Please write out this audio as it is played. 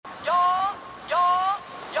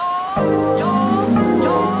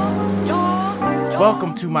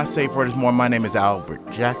Welcome to My Safe Word is More. My name is Albert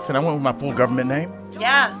Jackson. I went with my full government name.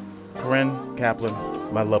 Yeah. Corinne Kaplan,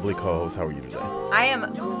 my lovely co-host. How are you today? I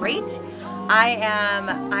am great. I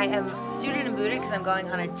am suited and booted because I'm going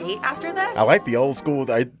on a date after this. I like the old school.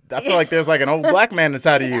 I feel like there's like an old black man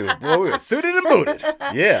inside of you. Boy, we were suited and booted.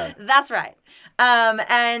 Yeah. That's right.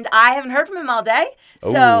 And I haven't heard from him all day,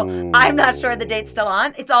 so I'm not sure the date's still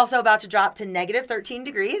on. It's also about to drop to negative 13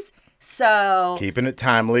 degrees. So keeping it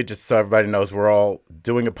timely, just so everybody knows, we're all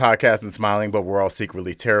doing a podcast and smiling, but we're all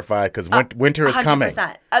secretly terrified because winter is 100%. Coming.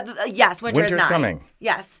 Yes, winter is coming.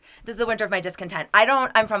 Yes, this is the winter of my discontent.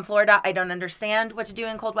 I'm from Florida. I don't understand what to do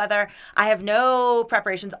in cold weather. I have no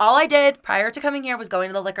preparations. All I did prior to coming here was going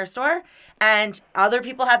to the liquor store, and other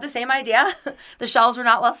people had the same idea. The shelves were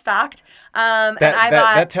not well stocked.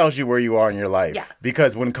 That tells you where you are in your life. Yeah.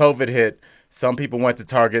 Because when COVID hit, some people went to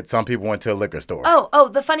Target, some people went to a liquor store. Oh,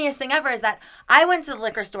 the funniest thing ever is that I went to the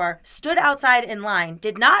liquor store, stood outside in line,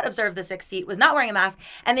 did not observe the 6 feet, was not wearing a mask,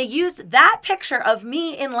 and they used that picture of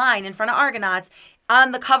me in line in front of Argonauts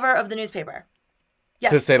on the cover of the newspaper.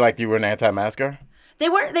 Yes. To say like you were an anti-masker? They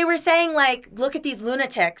were saying like, look at these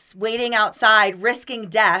lunatics waiting outside, risking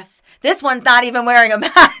death. This one's not even wearing a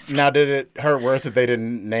mask. Now, did it hurt worse that they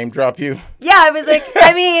didn't name drop you? Yeah, I was like,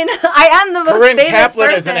 I mean, I am the most Corinne famous Kaplan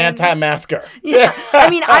person. Is an anti-masker. Yeah, I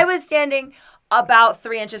mean, I was standing about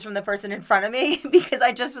 3 inches from the person in front of me because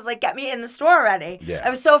I just was like, get me in the store already. Yeah. I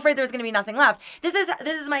was so afraid there was going to be nothing left. This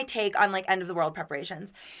is my take on like end of the world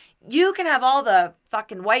preparations. You can have all the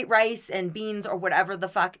fucking white rice and beans or whatever the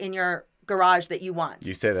fuck in your garage that you want.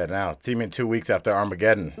 You say that now. See me in 2 weeks after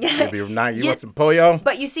Armageddon. Maybe you want some pollo?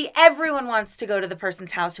 But you see, everyone wants to go to the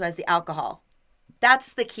person's house who has the alcohol.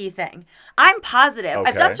 That's the key thing. I'm positive. Okay.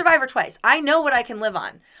 I've done Survivor twice. I know what I can live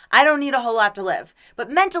on. I don't need a whole lot to live.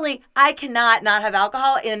 But mentally, I cannot not have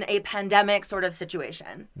alcohol in a pandemic sort of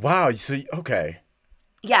situation. Wow. So, okay.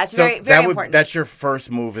 Yeah, it's very, very important. That's your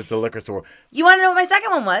first move is the liquor store. You want to know what my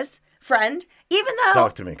second one was? Friend, even though...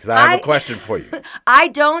 Talk to me, because I have a question for you. I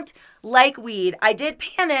don't like weed. I did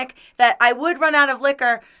panic that I would run out of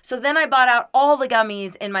liquor, so then I bought out all the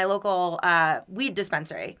gummies in my local weed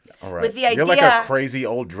dispensary. All right. With the idea... You're like a crazy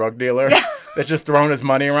old drug dealer that's just throwing his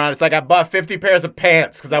money around. It's like I bought 50 pairs of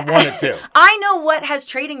pants because I wanted to. I know what has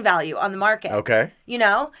trading value on the market. Okay. You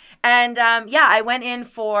know? And I went in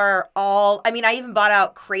for all... I mean, I even bought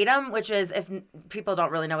out Kratom, which is, if people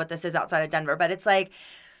don't really know what this is outside of Denver, but it's like...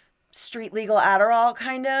 street legal Adderall,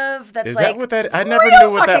 kind of. Is that what that? I never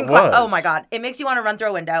knew what that was. Oh my god, it makes you want to run through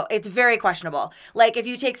a window. It's very questionable. Like if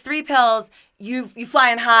you take 3 pills, you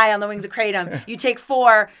flying high on the wings of kratom. You take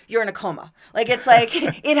 4, you're in a coma. Like it's like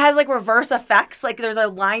it has like reverse effects. Like there's a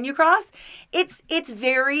line you cross. It's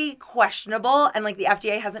very questionable, and like the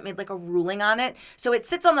FDA hasn't made like a ruling on it, so it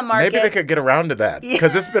sits on the market. Maybe they could get around to that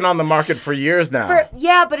because it's been on the market for years now.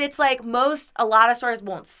 But it's like a lot of stores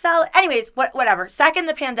won't sell it. Anyways, whatever. Second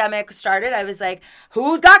the pandemic started, I was like,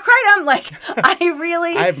 who's got kratom? Like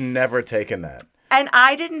I've never taken that. And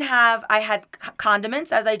I had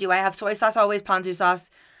condiments, as I do. I have soy sauce always, ponzu sauce,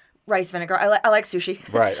 rice vinegar. I like sushi.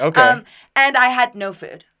 Right, okay. And I had no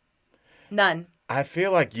food. None. I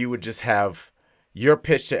feel like you would just have your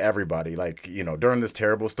pitch to everybody. Like, you know, during this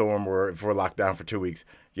terrible storm if we're locked down for 2 weeks,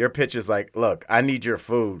 your pitch is like, look, I need your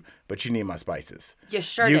food, but you need my spices. You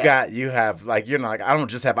sure do. You have, like, you're not like, I don't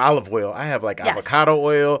just have olive oil. I have, like, avocado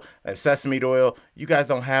oil, I have sesame oil. You guys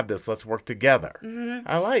don't have this. Let's work together.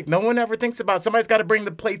 Mm-hmm. No one ever thinks about somebody's got to bring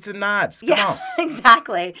the plates and knives. Come on.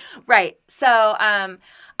 Exactly. Right. So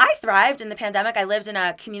I thrived in the pandemic. I lived in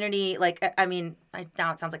a community,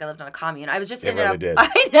 now it sounds like I lived in a commune. I was just did.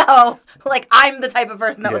 I know. Like, I'm the type of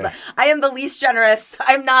person that I am the least generous.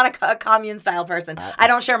 I'm not a commune style person. I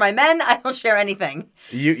don't share my men. I don't share anything.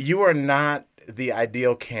 You are not the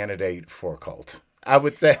ideal candidate for a cult. I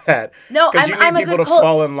would say that. No, I'm a good cult. To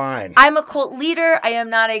fall in line. I'm a cult leader. I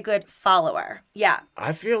am not a good follower. Yeah.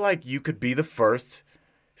 I feel like you could be the first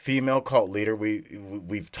female cult leader.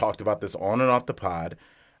 We've talked about this on and off the pod.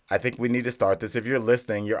 I think we need to start this. If you're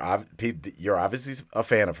listening, you're obviously a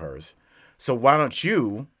fan of hers. So why don't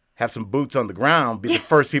you have some boots on the ground, be the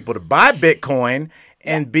first people to buy Bitcoin,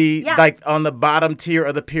 and be like on the bottom tier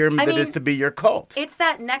of the pyramid that is to be your cult? It's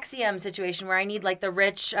that NXIVM situation where I need like the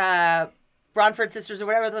rich Bronford sisters or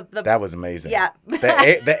whatever. That was amazing. Yeah.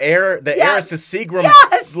 The heiress to Seagram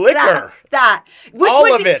liquor. That. Which all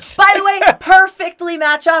would of it. By the way, perfectly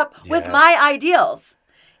match up with my ideals.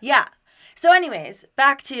 Yeah. So anyways,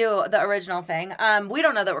 back to the original thing. We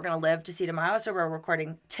don't know that we're going to live to see tomorrow, so we're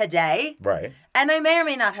recording today. Right. And I may or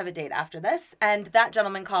may not have a date after this. And that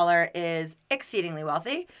gentleman caller is exceedingly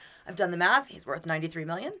wealthy. I've done the math. He's worth $93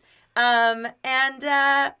 million.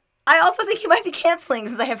 I also think he might be canceling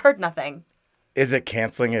since I have heard nothing. Is it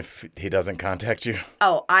canceling if he doesn't contact you?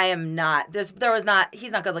 Oh, I am not.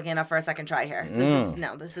 He's not good looking enough for a second try here.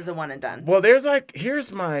 This is a one and done. Well,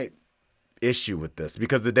 here's my issue with this,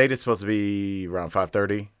 because the date is supposed to be around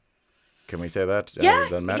 5:30. Can we say that? Yeah.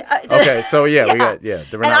 Doesn't matter? Okay, so yeah.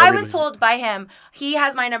 And I was told by him, he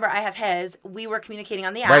has my number, I have his. We were communicating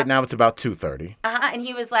on the app. Right now it's about 2:30. And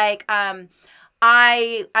he was like,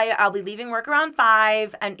 I'll be leaving work around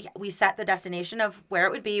 5, and we set the destination of where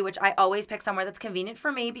it would be, which I always pick somewhere that's convenient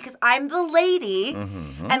for me because I'm the lady.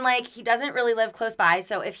 Mm-hmm. And like, he doesn't really live close by.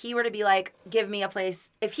 So if he were to be like, give me a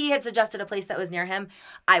place, if he had suggested a place that was near him,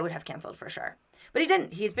 I would have canceled for sure. But he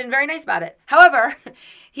didn't. He's been very nice about it. However,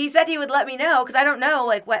 he said he would let me know because I don't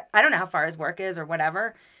know I don't know how far his work is or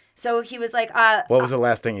whatever. So he was like, what was the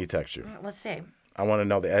last thing he texted you? Let's see. I want to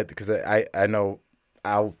know because I know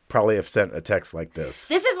I'll probably have sent a text like this.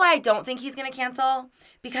 This is why I don't think he's going to cancel,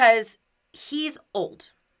 because he's old.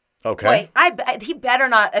 Okay. Boy, he better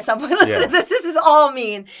not at some point listen to this. This is all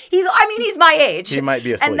mean. He's my age. He might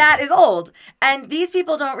be asleep. And that is old. And these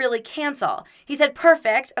people don't really cancel. He said,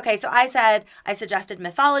 perfect. Okay, so I suggested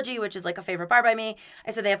Mythology, which is like a favorite bar by me.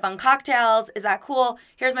 I said, they have fun cocktails. Is that cool?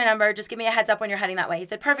 Here's my number. Just give me a heads up when you're heading that way. He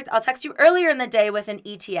said, perfect. I'll text you earlier in the day with an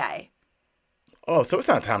ETA. Oh, so it's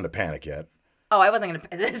not time to panic yet. Oh, I wasn't going to.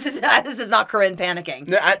 This is not Corinne panicking.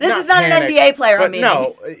 This is not an NBA player I'm meeting.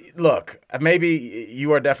 No, look, maybe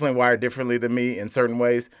you are definitely wired differently than me in certain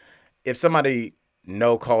ways. If somebody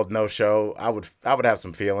called no show, I would have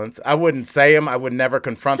some feelings. I wouldn't say them. I would never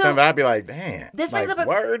confront them. But I'd be like, man, this brings up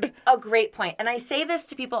a great point. And I say this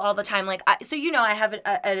to people all the time. Like, I have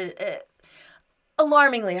a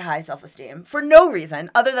alarmingly high self-esteem for no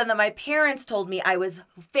reason other than that my parents told me I was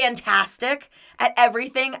fantastic at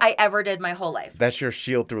everything I ever did my whole life. That's your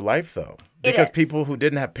shield through life, though. Because people who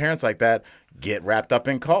didn't have parents like that get wrapped up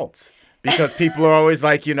in cults. Because people are always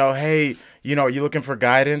like, hey, are you looking for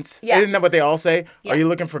guidance? Yeah. Isn't that what they all say? Yeah. Are you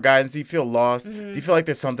looking for guidance? Do you feel lost? Mm-hmm. Do you feel like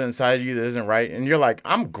there's something inside of you that isn't right? And you're like,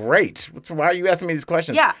 I'm great. Why are you asking me these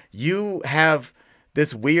questions? Yeah. You have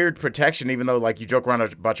this weird protection, even though like you joke around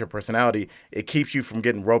about your personality, it keeps you from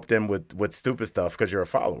getting roped in with stupid stuff because you're a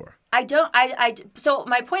follower. So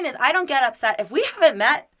my point is, I don't get upset if we haven't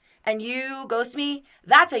met and you ghost me.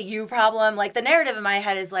 That's a you problem. Like, the narrative in my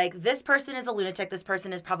head is like, this person is a lunatic. This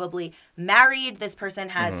person is probably married. This person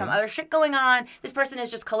has some other shit going on. This person is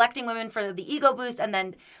just collecting women for the ego boost. And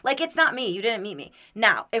then, like, it's not me. You didn't meet me.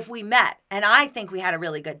 Now, if we met and I think we had a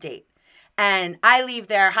really good date, and I leave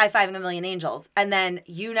there high-fiving a million angels, and then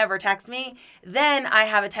you never text me, then I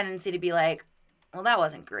have a tendency to be like, well, that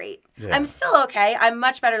wasn't great. Yeah. I'm still okay. I'm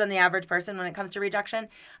much better than the average person when it comes to rejection.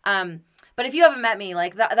 But if you haven't met me,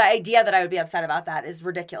 like, the idea that I would be upset about that is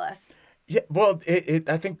ridiculous. Yeah, well,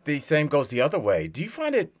 I think the same goes the other way. Do you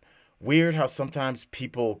find it weird how sometimes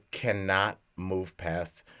people cannot move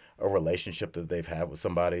past a relationship that they've had with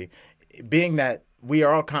somebody, being that we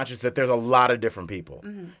are all conscious that there's a lot of different people.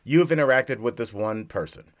 Mm-hmm. You've interacted with this one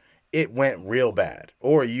person. It went real bad.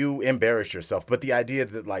 Or you embarrassed yourself. But the idea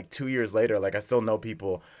that like 2 years later, like I still know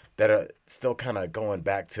people that are still kind of going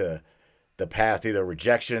back to the past, either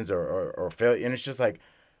rejections or failure. And it's just like,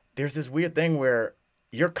 there's this weird thing where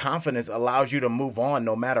your confidence allows you to move on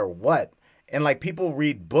no matter what. And like people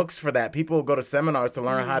read books for that. People go to seminars to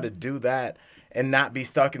learn how to do that and not be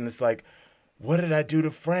stuck in this like, what did I do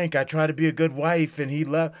to Frank? I tried to be a good wife and he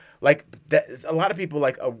left. Like, that, a lot of people,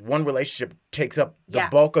 like, one relationship takes up the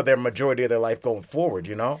bulk of their majority of their life going forward,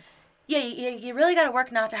 Yeah, you really got to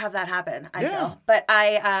work not to have that happen, I feel. But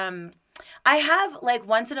I have, like,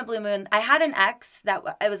 once in a blue moon, I had an ex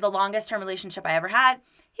it was the longest term relationship I ever had.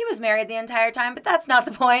 He was married the entire time, but that's not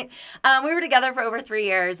the point. We were together for over 3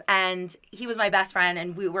 years, and he was my best friend,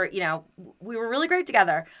 and we were really great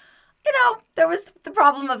together. There was the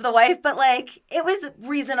problem of the wife, but, like, it was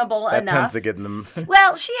reasonable enough. That tends to get in them.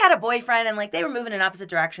 Well, she had a boyfriend, and, like, they were moving in opposite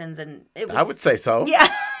directions, and it was... I would say so.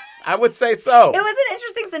 Yeah. I would say so. It was an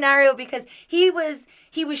interesting scenario because he was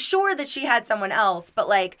sure that she had someone else, but,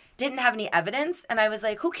 like, didn't have any evidence. And I was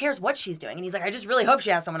like, who cares what she's doing? And he's like, I just really hope she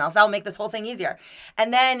has someone else. That'll make this whole thing easier.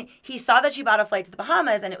 And then he saw that she bought a flight to the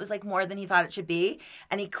Bahamas, and it was, like, more than he thought it should be.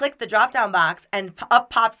 And he clicked the drop-down box, and up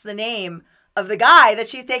pops the name of the guy that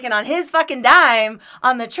she's taken on his fucking dime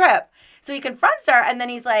on the trip. So he confronts her, and then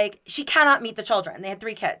he's like, she cannot meet the children. They had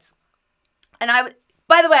 3 kids. And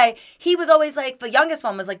By the way, he was always like, the youngest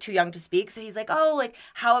one was like too young to speak. So he's like, oh, like,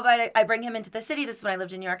 how about I bring him into the city? This is when I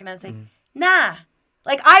lived in New York. And I was like, nah.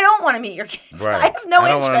 Like, I don't want to meet your kids. Right. I have no interest. I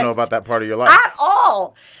don't want to know about that part of your life. At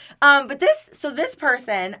all. But this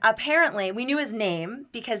person, apparently, we knew his name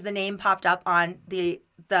because the name popped up on the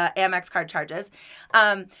Amex card charges.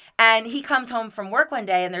 And he comes home from work one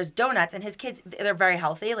day and there's donuts and his kids, they're very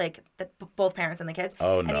healthy, like both parents and the kids.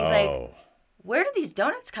 Oh, and no. he's like, where did these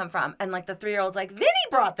donuts come from? And like the 3-year-old's like, Vinny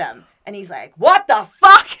brought them. And he's like, what the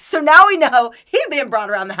fuck? So now we know he's being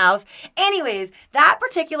brought around the house. Anyways, that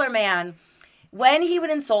particular man, when he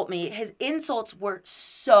would insult me, his insults were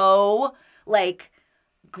so like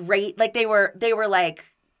great. Like they were like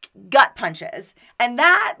gut punches. And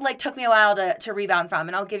that like took me a while to rebound from.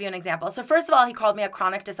 And I'll give you an example. So first of all, he called me a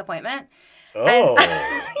chronic disappointment. Oh. And,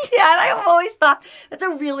 yeah, and I've always thought that's a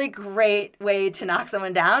really great way to knock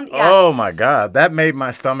someone down. Yeah. Oh my God. That made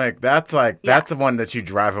my stomach. That's the one that you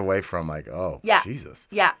drive away from. Like, oh, yeah. Jesus.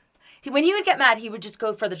 Yeah. When he would get mad, he would just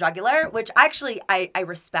go for the jugular, which actually I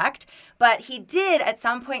respect. But he did at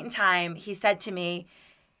some point in time, he said to me,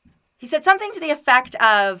 he said something to the effect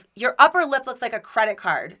of, your upper lip looks like a credit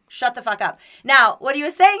card. Shut the fuck up. Now, what he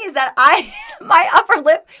was saying is that my upper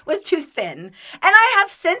lip was too thin. And I have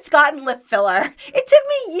since gotten lip filler. It took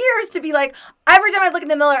me years to be like, every time I look in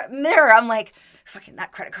the mirror, I'm like, fucking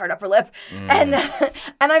that credit card upper lip. And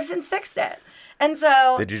I've since fixed it. And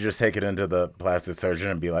so... Did you just take it into the plastic surgeon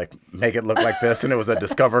and be like, make it look like this? And it was a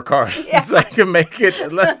Discover card. Yeah. It's like, make it...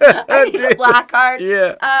 I need a black card.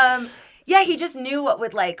 Yeah. Yeah, he just knew what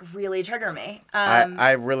would like really trigger me.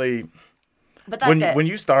 I really... But that's it. When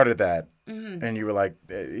you started that and you were like,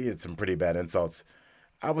 he had some pretty bad insults,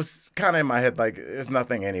 I was kind of in my head like, there's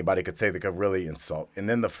nothing anybody could say that could really insult. And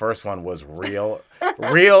then the first one was real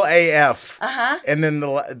AF. Uh-huh. And then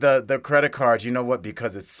the credit card, you know what?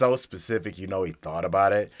 Because it's so specific, you know he thought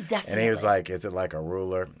about it. Definitely. And he was like, is it like a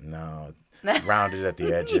ruler? No. Rounded at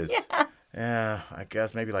the edges. Yeah, I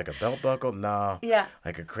guess maybe like a belt buckle. No. Yeah.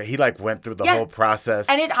 Like he like went through the whole process.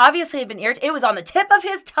 And it obviously had been irritating. It was on the tip of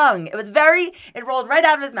his tongue. It rolled right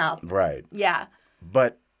out of his mouth. Right. Yeah.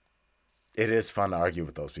 But it is fun to argue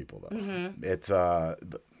with those people, though. Mm-hmm. It's,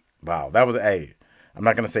 wow, that was, I'm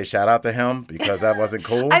not going to say shout out to him because that wasn't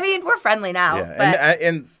cool. I mean, we're friendly now. Yeah. But...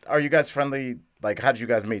 And are you guys friendly? Like, how did you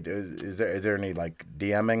guys meet? Is there any, like,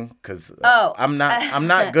 DMing? Because I'm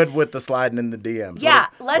not good with the sliding in the DMs. Yeah.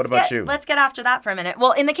 What about you? Let's get after that for a minute.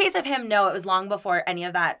 Well, in the case of him, no, it was long before any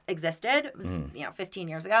of that existed. It was, 15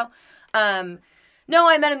 years ago. No,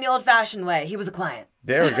 I met him the old-fashioned way. He was a client.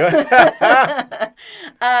 There we go.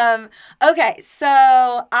 Okay,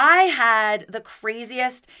 so I had the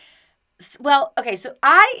craziest... Well, okay, so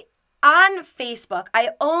on Facebook, I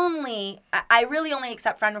really only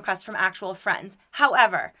accept friend requests from actual friends.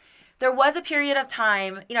 However, there was a period of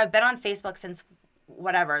time, I've been on Facebook since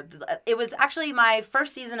whatever. It was actually my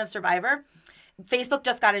first season of Survivor. Facebook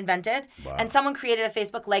just got invented, and someone created a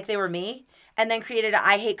Facebook like they were me, and then created a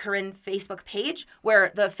I Hate Corinne Facebook page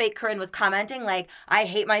where the fake Corinne was commenting like, I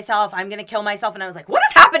hate myself, I'm going to kill myself. And I was like, what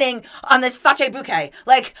is happening on this Fache Bouquet?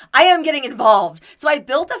 Like, I am getting involved. So I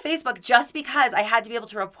built a Facebook just because I had to be able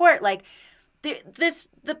to report like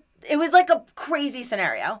it was like a crazy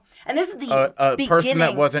scenario. And this is the beginning. Person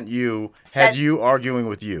that wasn't you had you arguing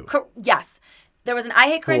with you. Yes. There was an I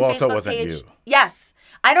Hate Corinne Facebook page. Who also wasn't you. Yes.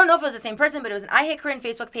 I don't know if it was the same person, but it was an I Hate Corinne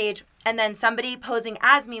Facebook page. And then somebody posing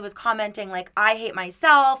as me was commenting like, I hate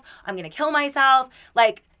myself. I'm going to kill myself.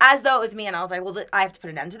 Like, as though it was me. And I was like, well, I have to put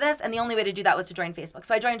an end to this. And the only way to do that was to join Facebook.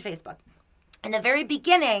 So I joined Facebook. In the very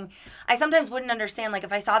beginning, I sometimes wouldn't understand, like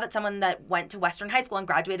if I saw that someone that went to Western High School and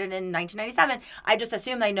graduated in 1997, I just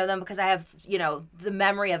assumed I know them because I have, the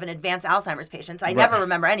memory of an advanced Alzheimer's patient. So I never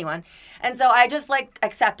remember anyone. And so I just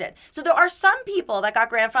accept it. So there are some people that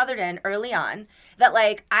got grandfathered in early on that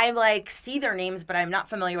I see their names, but I'm not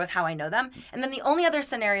familiar with how I know them. And then the only other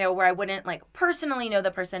scenario where I wouldn't personally know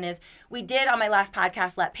the person is we did on my last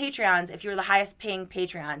podcast let Patreons, if you're the highest paying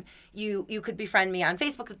Patreon, you could befriend me on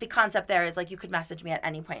Facebook. The concept there is you could message me at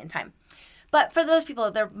any point in time. But for those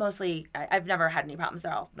people, they're mostly, I've never had any problems.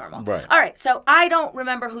 They're all normal. Right. All right. So I don't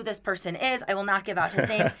remember who this person is. I will not give out his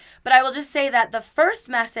name. But I will just say that the first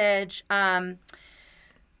message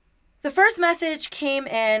came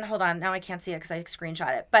in, hold on, now I can't see it because I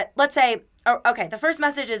screenshot it. But let's say, the first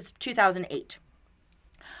message is 2008.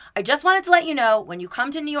 I just wanted to let you know, when you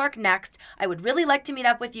come to New York next, I would really like to meet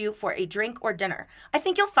up with you for a drink or dinner. I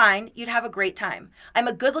think you'll find you'd have a great time. I'm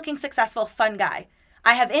a good-looking, successful, fun guy.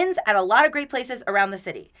 I have inns at a lot of great places around the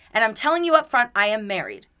city. And I'm telling you up front, I am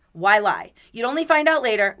married. Why lie? You'd only find out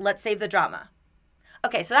later. Let's save the drama.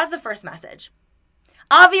 Okay, so that's the first message.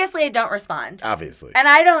 Obviously, I don't respond. Obviously. And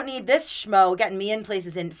I don't need this schmo getting me in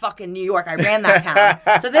places in fucking New York. I ran that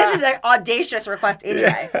town. So this is an audacious request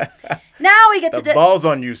anyway. Now we get to... The ball's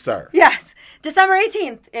on you, sir. Yes. December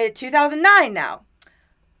 18th, 2009 now.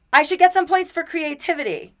 I should get some points for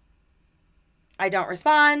creativity. I don't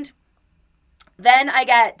respond. Then I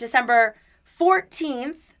get December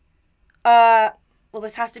 14th. Well,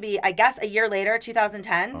 this has to be, I guess, a year later,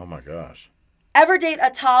 2010. Oh, my gosh. Ever date a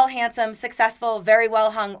tall, handsome, successful, very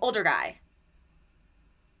well-hung older guy?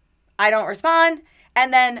 I don't respond.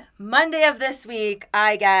 And then Monday of this week,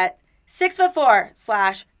 I get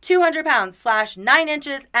 6'4" / 200 pounds / 9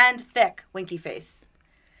 inches and thick winky face.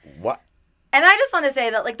 What? And I just want to say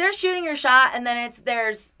that, like, they're shooting your shot, and then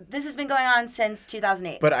this has been going on since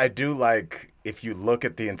 2008. But I do like, if you look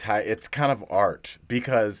at the entire, it's kind of art,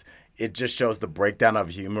 because it just shows the breakdown of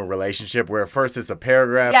a human relationship, where at first it's a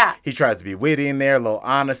paragraph. Yeah. He tries to be witty in there, a little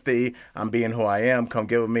honesty. I'm being who I am. Come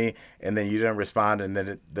get with me. And then you didn't respond. And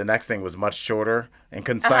then the next thing was much shorter and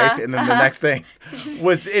concise. And then the next thing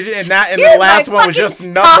was, and the last one was just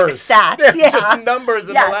numbers. Stats. Yeah. Just numbers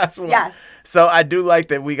in the last one. Yes. So I do like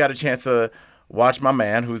that we got a chance to watch my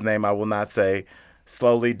man, whose name I will not say,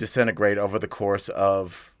 slowly disintegrate over the course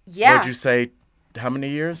of, what'd you say, how many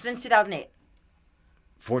years? Since 2008.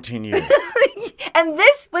 14 years. And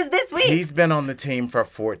this was this week. He's been on the team for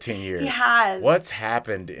 14 years. He has. What's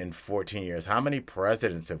happened in 14 years? How many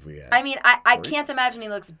presidents have we had? I mean, I can't imagine he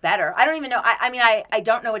looks better. I don't even know. I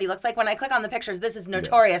don't know what he looks like. When I click on the pictures, this is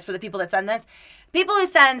notorious for the people that send this. People who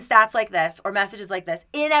send stats like this or messages like this,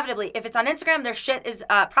 inevitably, if it's on Instagram, their shit is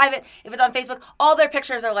private. If it's on Facebook, all their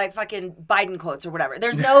pictures are like fucking Biden quotes or whatever.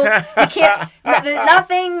 There's no, you can't,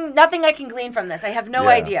 nothing I can glean from this. I have no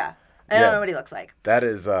idea. I don't know what he looks like. That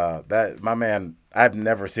is, my man, I've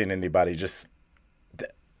never seen anybody just,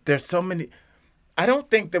 there's so many, I don't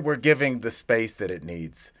think that we're giving the space that it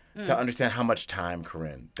needs to understand how much time,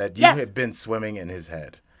 Corinne, that you have been swimming in his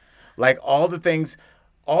head. Like all the things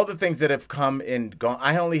that have come and gone.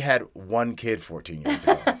 I only had one kid 14 years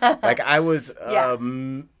ago. Like I was,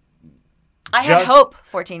 I had hope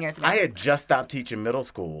 14 years ago. I had just stopped teaching middle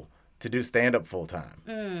school to do stand-up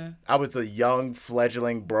full-time. I was a young,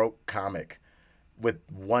 fledgling, broke comic with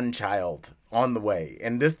one child on the way.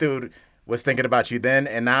 And this dude was thinking about you then,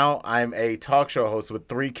 and now I'm a talk show host with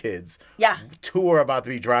 3 kids. Yeah. 2 are about to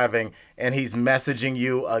be driving, and he's messaging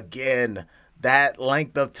you again. That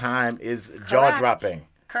length of time is jaw-dropping.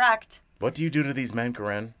 Correct. What do you do to these men,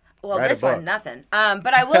 Corinne? Well, this one, nothing.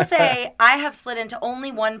 But I will say I have slid into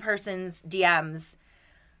only one person's DMs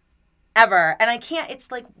ever, and I can't.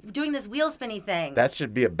 It's like doing this wheel spinny thing. That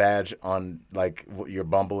should be a badge on like your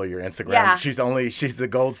Bumble or your Instagram. Yeah. She's the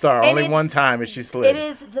gold star. And only one time and she slid. It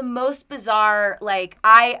is the most bizarre. Like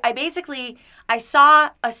I saw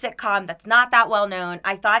a sitcom that's not that well known.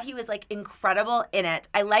 I thought he was like incredible in it.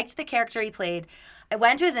 I liked the character he played. I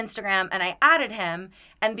went to his Instagram and I added him,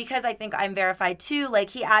 and because I think I'm verified too, like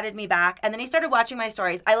he added me back, and then he started watching my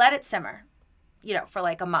stories. I let it simmer, for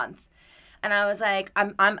like a month. And I was like,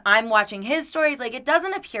 I'm watching his stories. Like, it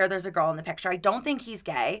doesn't appear there's a girl in the picture. I don't think he's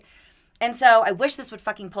gay. And so I wish this would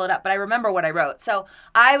fucking pull it up, but I remember what I wrote. So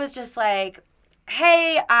I was just like,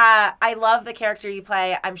 hey, I love the character you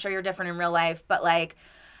play. I'm sure you're different in real life, but like,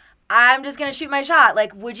 I'm just going to shoot my shot.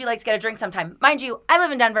 Like, would you like to get a drink sometime? Mind you, I live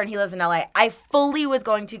in Denver and he lives in LA. I fully was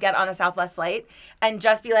going to get on a Southwest flight and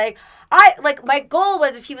just be like, my goal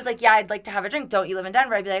was if he was like, yeah, I'd like to have a drink. Don't you live in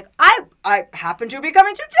Denver? I'd be like, I happen to be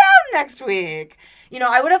coming to town next week.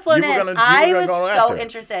 I would have flown in. I was so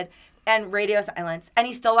interested. And radio silence. And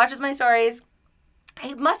he still watches my stories.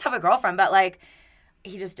 He must have a girlfriend, but like,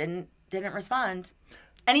 he just didn't respond.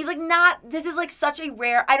 And he's like, this is like such a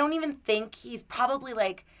rare, I don't even think he's probably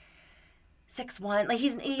like 6'1". Like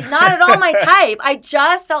he's not at all my type. I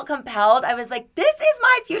just felt compelled. I was like, this is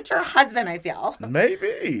my future husband, I feel.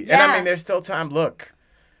 Maybe. Yeah. And I mean, there's still time. Look,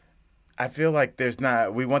 I feel like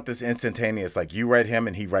we want this instantaneous, like you write him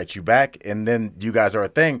and he writes you back and then you guys are a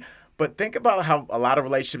thing. But think about how a lot of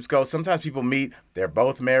relationships go. Sometimes people meet, they're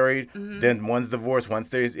both married, then one's divorced, one's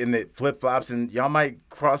there's in the flip-flops, and y'all might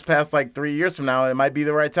cross paths like 3 years from now, and it might be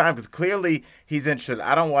the right time because clearly he's interested.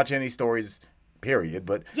 I don't watch any stories, period,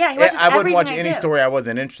 but yeah, he watches I wouldn't watch everything I any do. story I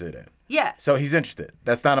wasn't interested in. Yeah. So he's interested.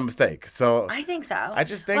 That's not a mistake. So I think so. I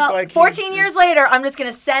just think 14 years later, I'm just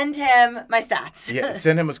going to send him my stats. Yeah,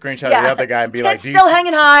 send him a screenshot of the other guy and be like, Tits still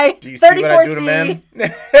hanging high. Do you see what I do to 34C. men?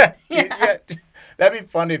 Yeah. That'd be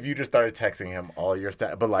funny if you just started texting him all your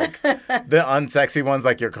stats, but like the unsexy ones,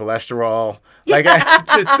 like your cholesterol. Like I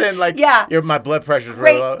just send like, my blood pressure's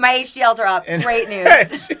Great. really low. My HDLs are up. Great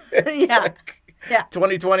news. Yeah. Yeah.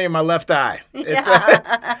 20/20 in my left eye.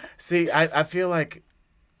 Yeah. See, I feel like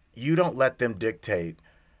you don't let them dictate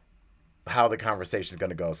how the conversation is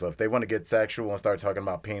going to go. So if they want to get sexual and start talking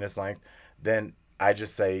about penis length, then I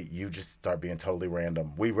just say you just start being totally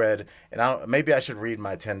random. We read, and maybe I should read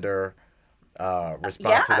my Tinder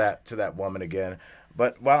response to that woman again.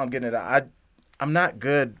 But while I'm getting it, I'm not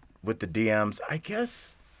good with the DMs. I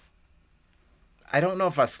guess I don't know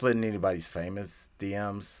if I've slid in anybody's famous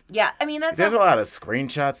DMs. Yeah, I mean, there's a lot of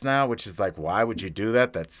screenshots now, which is like, why would you do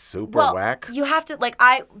that? That's super whack. You have to,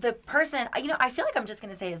 the person, I feel like I'm just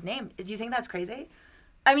going to say his name. Do you think that's crazy?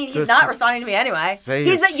 I mean, he's not responding to me anyway.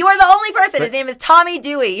 You are the only person. His name is Tommy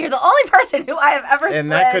Dewey. You're the only person who I have ever slid.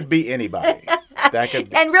 And that could be anybody.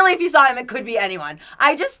 And really, if you saw him, it could be anyone.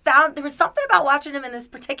 I just found there was something about watching him in this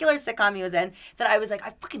particular sitcom he was in that I was like,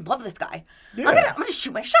 I fucking love this guy. Yeah. I'm gonna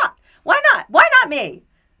shoot my shot. Why not? Why not me?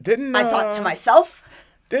 I thought to myself.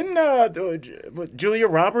 Didn't Julia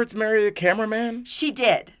Roberts marry the cameraman? She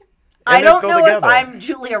did. I don't know if I'm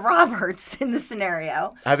Julia Roberts in this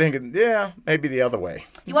scenario. I think, maybe the other way.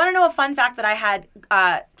 You want to know a fun fact that I had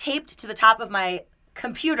taped to the top of my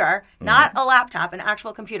computer, not a laptop, an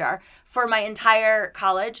actual computer, for my entire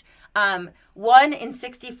college? 1 in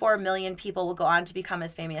 64 million people will go on to become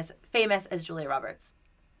as famous as Julia Roberts.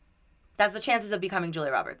 That's the chances of becoming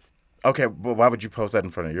Julia Roberts. Okay, well, why would you post that in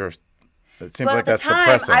front of yours? It seems like that's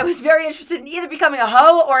depressing. At the time, I was very interested in either becoming a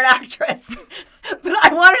hoe or an actress. But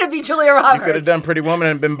I wanted to be Julia Roberts. You could have done Pretty Woman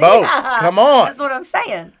and been both. Yeah, come on. That's what I'm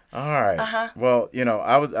saying. All right. Uh-huh. Well,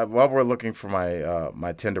 I was while we're looking for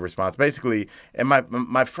my Tinder response, basically, and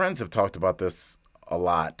my friends have talked about this a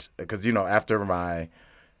lot because, after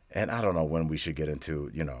and I don't know when we should get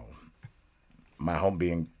into, my home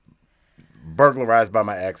being burglarized by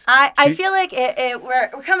my ex. I feel like we're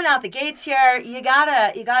coming out the gates here. You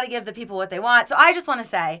gotta give the people what they want. So I just want to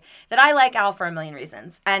say that I like Al for a million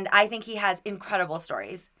reasons, and I think he has incredible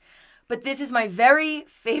stories. But this is my very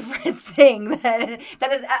favorite thing that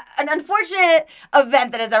is an unfortunate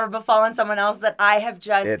event that has ever befallen someone else that I have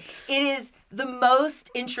just. It is the most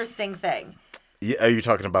interesting thing. Are you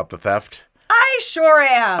talking about the theft? I sure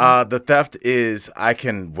am. The theft is, I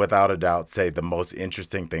can without a doubt say, the most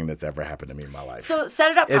interesting thing that's ever happened to me in my life. So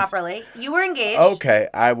set it up properly. You were engaged. Okay,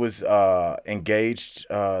 I was engaged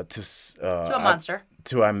to a monster.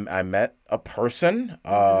 I met a person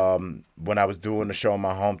when I was doing a show in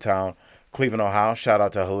my hometown, Cleveland, Ohio. Shout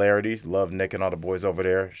out to Hilarities. Love Nick and all the boys over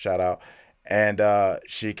there. Shout out. And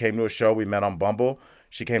she came to a show. We met on Bumble.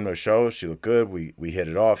 She came to a show. She looked good. We hit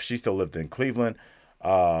it off. She still lived in Cleveland.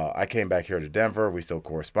 I came back here to Denver. We still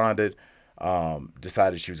corresponded.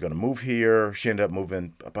 Decided she was going to move here. She ended up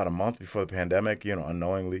moving about a month before the pandemic,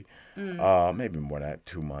 unknowingly. Maybe more than that,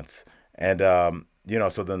 2 months. And,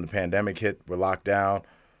 so then the pandemic hit. We're locked down.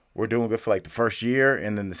 We're doing good for like the first year.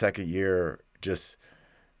 And then the second year, just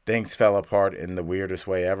things fell apart in the weirdest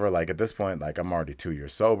way ever. Like at this point, like I'm already 2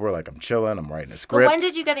 years sober. Like I'm chilling. I'm writing a script. But when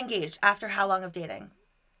did you get engaged? After how long of dating?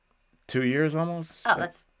 2 years almost. Oh,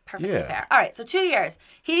 that's perfectly fair. All right, so 2 years.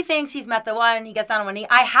 He thinks he's met the one. He gets down on one knee.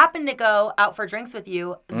 I happened to go out for drinks with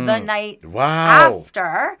you the night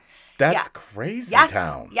after. That's crazy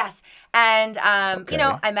town. Yes. And,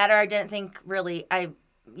 I met her. I didn't think really,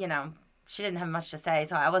 she didn't have much to say.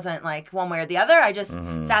 So I wasn't like one way or the other. I just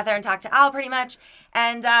sat there and talked to Al pretty much.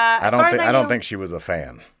 And I don't think she was a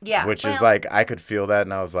fan. Yeah. Which is like, I could feel that.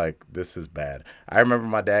 And I was like, this is bad. I remember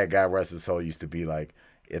my dad, God rest his soul, used to be like,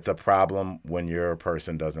 it's a problem when your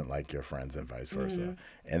person doesn't like your friends and vice versa.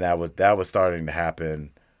 And that was starting to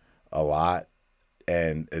happen a lot.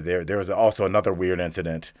 And there was also another weird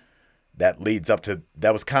incident that leads up to,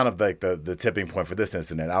 that was kind of like the tipping point for this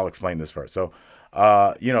incident. I'll explain this first. So,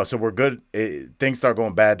 so we're good. Things start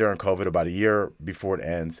going bad during COVID about a year before it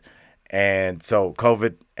ends. And so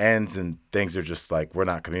COVID ends and things are just like, we're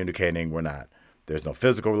not communicating. There's no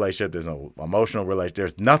physical relationship. There's no emotional relationship.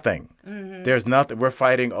 There's nothing. There's nothing. We're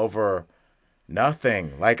fighting over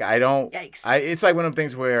nothing. Like Yikes. It's like one of them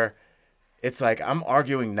things where it's like I'm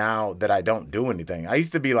arguing now that I don't do anything. I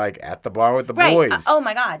used to be like at the bar with the boys. Oh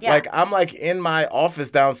my God, yeah. Like I'm like in my office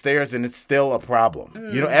downstairs and it's still a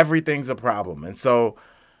problem. Everything's a problem. And so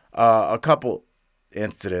a couple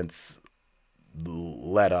incidents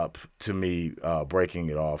led up to me breaking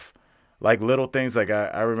it off. Like little things, like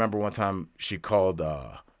I remember one time she called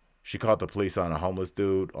the police on a homeless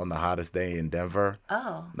dude on the hottest day in Denver.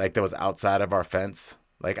 Oh. Like that was outside of our fence,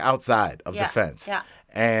 like outside of the fence. Yeah.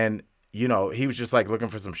 And, he was just like looking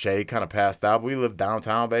for some shade, kind of passed out. We live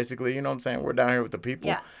downtown basically, you know what I'm saying? We're down here with the people.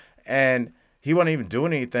 Yeah. And he wasn't even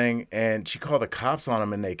doing anything. And she called the cops on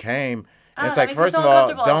him and they came. And it's that like, makes me first so of all,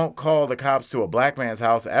 uncomfortable. don't call the cops to a black man's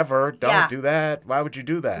house ever. Don't do that. Why would you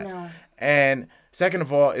do that? No. And second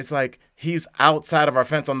of all, it's like He's outside of our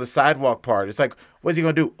fence on the sidewalk part. It's like, what's he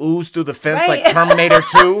gonna do? Ooze through the fence Right. like Terminator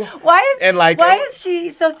 2? Why is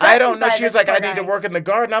she so threatened I don't know. by She was this like, poor I need to guy? work in the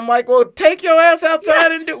garden. I'm like, well, take your ass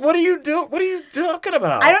outside and do. What are you do? What are you talking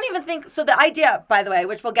about? I don't even think so. The idea, by the way,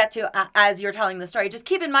 which we'll get to as you're telling the story, just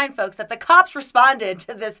keep in mind, folks, that the cops responded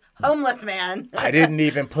to this homeless man. I didn't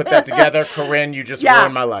even put that together, Corinne. You just Yeah.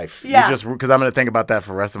 ruined my life. Yeah. You just because I'm gonna think about that for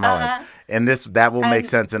the rest of my life, and that will make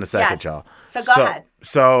sense in a second, yes. y'all. So go ahead.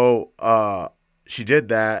 So she did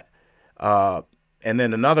that, and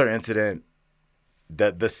then another incident.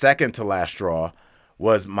 The second to last straw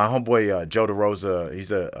was my homeboy Joe DeRosa.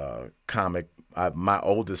 He's a comic. My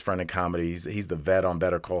oldest friend in comedy. He's the vet on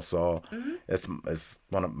Better Call Saul. Mm-hmm. It's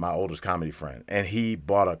one of my oldest comedy friend. And he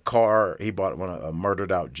bought a car. He bought a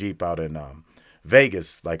murdered out Jeep out in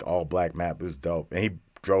Vegas, like all black map. It was dope. And he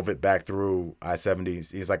drove it back through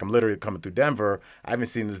I-70. He's like, I'm literally coming through Denver. I haven't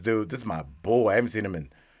seen this dude. This is my boy. I haven't seen him in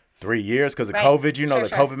 3 years because of Right. COVID. You know, Sure, the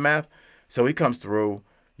sure. COVID math. So he comes through.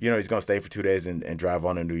 You know, he's going to stay for 2 days and drive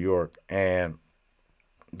on to New York. And,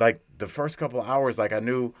 like, the first couple of hours, like, I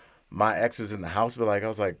knew my ex was in the house, but, like, I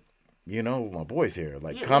was like, you know, my boy's here.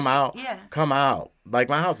 Like, Yeah, come out. yeah. Come out. Like,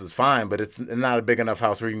 my house is fine, but it's not a big enough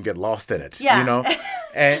house where you can get lost in it. Yeah. You know?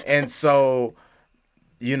 and so,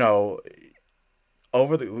 you know,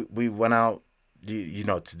 we went out, you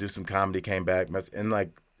know, to do some comedy, came back. And,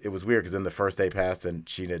 like, it was weird because then the first day passed and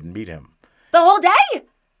she didn't meet him. The whole day?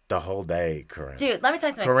 The whole day, Corinne. Dude, let me tell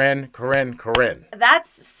you something. Corinne. That's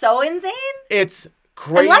so insane. It's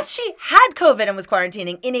crazy. Unless she had COVID and was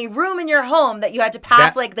quarantining in a room in your home that you had to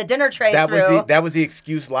pass like the dinner tray through. That was the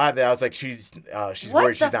excuse lie that I was like, she's What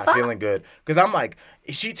worried she's the not fuck? feeling good. Because I'm like,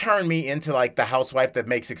 she turned me into like the housewife that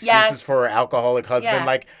makes excuses Yes. for her alcoholic husband. Yeah.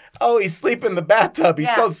 Like, oh, he's sleeping in the bathtub. He's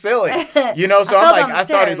Yeah. so silly. You know, so I I'm fell like, down the I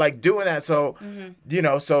started stairs. like doing that. So, you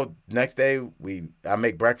know, so next day I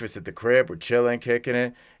make breakfast at the crib. We're chilling, kicking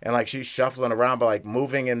it. And like she's shuffling around, but like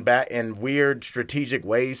moving in weird strategic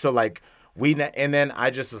ways. So like, and then I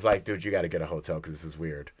just was like, dude, you got to get a hotel because this is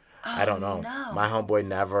weird. I don't know. no. My homeboy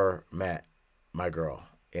never met my girl,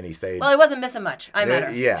 and he stayed. Well, he wasn't missing much. I met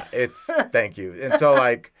her. Yeah, thank you. And so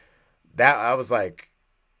like that, I was like,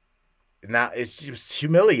 now it's just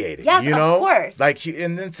humiliating. Yes, you know, of course. Like,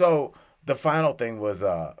 and then so the final thing was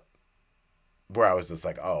where I was just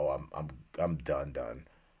like, oh, I'm done.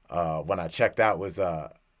 When I checked out was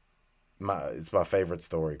it's my favorite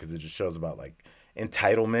story because it just shows about like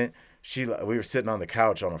entitlement. We were sitting on the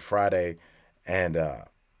couch on a Friday, and out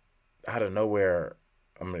of nowhere,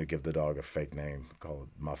 I'm gonna give the dog a fake name called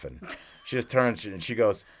Muffin. She just turns and she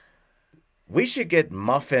goes, "We should get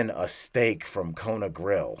Muffin a steak from Kona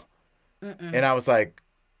Grill." And I was like,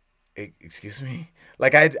 "Excuse me?"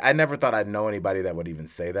 Like I never thought I'd know anybody that would even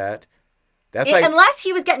say that. That's like, unless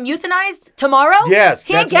he was getting euthanized tomorrow. yes,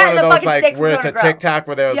 he ain't that's one getting of the those fucking like steak from where it's Kona a Grill. TikTok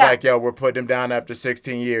where they was Yeah. like, "Yo, we're putting him down after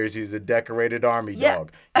 16 years. He's a decorated army Yeah.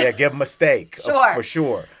 dog. Yeah, give him a steak, Sure. for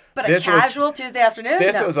sure." But This a was- casual Tuesday afternoon.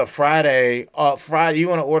 This no. was a Friday. Friday, you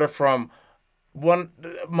want to order from one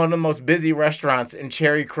of the most busy restaurants in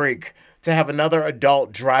Cherry Creek to have another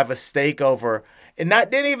adult drive a steak over, and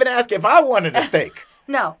didn't even ask if I wanted a steak.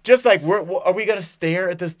 No. Just like, are we gonna stare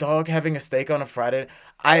at this dog having a steak on a Friday?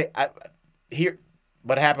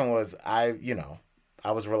 What happened was I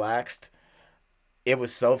was relaxed. It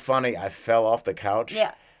was so funny. I fell off the couch.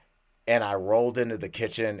 Yeah. And I rolled into the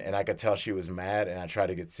kitchen, and I could tell she was mad, and I tried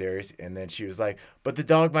to get serious. And then she was like, but the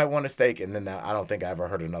dog might want a steak. And then I don't think I ever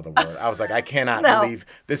heard another word. I was like, I cannot No. believe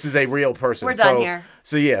this is a real person. We're done here.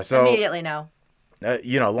 So, yeah. So, Immediately no.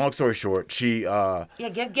 Long story short, she... Yeah,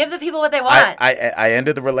 give the people what they want. I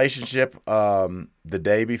ended the relationship the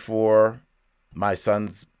day before my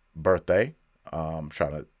son's birthday. Trying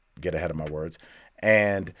to get ahead of my words.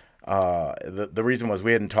 And the reason was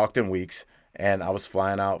we hadn't talked in weeks. And I was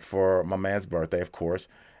flying out for my man's birthday, of course.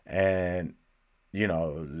 And,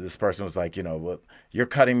 this person was like, well, you're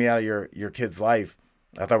cutting me out of your kid's life.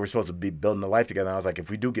 I thought we were supposed to be building a life together. And I was like, if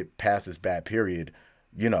we do get past this bad period,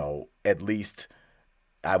 at least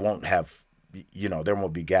I won't have, there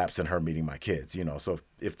won't be gaps in her meeting my kids, so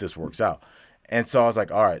if this works out. And so I was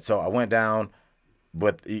like, all right. So I went down,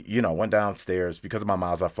 went downstairs because of my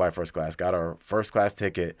miles. I fly first class, got our first class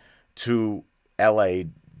ticket to LA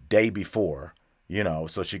day before,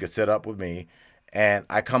 so she could sit up with me. And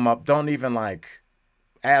I come up, don't even like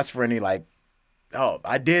ask for any like, oh,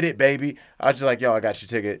 I did it, baby. I was just like, yo, I got your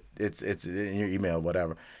ticket. It's in your email,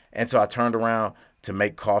 whatever. And so I turned around to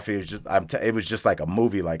make coffee. It was just like a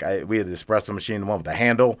movie. Like we had the espresso machine, the one with the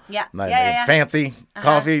handle. Yeah. Like, Yeah. fancy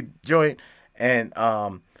coffee joint. And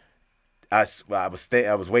I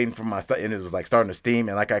was waiting for my stuff, and it was like starting to steam,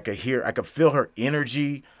 and like I could feel her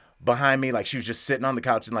energy behind me. Like she was just sitting on the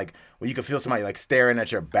couch and like, well, you could feel somebody like staring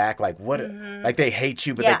at your back. Like what? Like they hate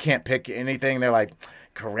you, but Yeah. they can't pick anything. They're like,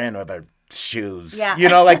 Corinne with her shoes. Yeah. You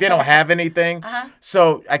know, like they don't have anything.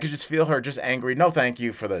 So I could just feel her just angry. No, thank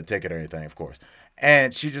you for the ticket or anything, of course.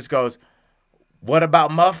 And she just goes, what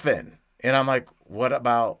about Muffin? And I'm like, what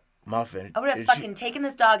about Muffin? I would have And fucking taken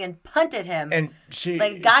this dog and punted him. and she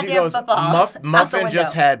goddamn she goes, football out the Muffin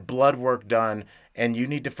just window." had blood work done, and you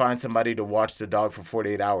need to find somebody to watch the dog for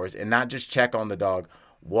 48 hours and not just check on the dog,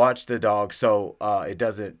 watch the dog so it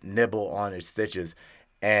doesn't nibble on its stitches.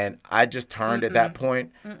 And I just turned at that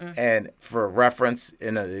point, and for reference,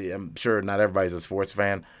 I'm sure not everybody's a sports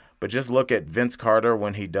fan, but just look at Vince Carter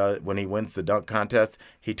when he wins the dunk contest.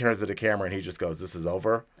 He turns to the camera and he just goes, "This is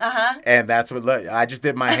over." And that's what I just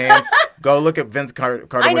did. My hands. Go look at Vince Carter.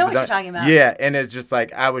 I know wins what the you're dunk. talking about. Yeah, and it's just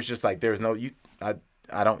like I was just like, "There's no you."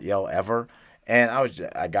 I don't yell ever. And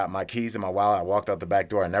I got my keys in my wallet. I walked out the back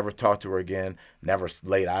door. I never talked to her again. Never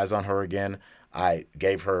laid eyes on her again. I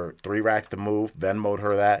gave her 3 racks to move. Venmo'd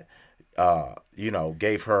her that.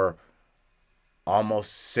 Gave her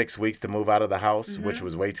almost 6 weeks to move out of the house, which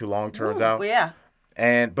was way too long, turns out. Well,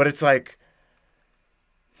 yeah. But it's like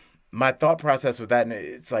my thought process with that, and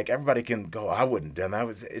it's like everybody can go, I wouldn't have done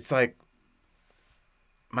that. It's like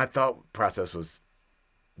my thought process was,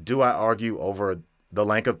 do I argue over the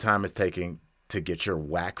length of time it's taking to get your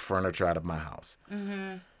whack furniture out of my house?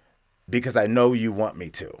 Because I know you want me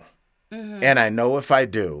to. And I know if I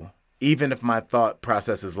do, even if my thought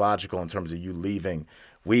process is logical in terms of you leaving,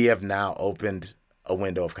 we have now opened a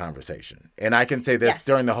window of conversation. And I can say this, Yes.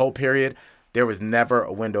 during the whole period, there was never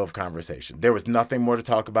a window of conversation. There was nothing more to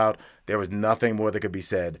talk about. There was nothing more that could be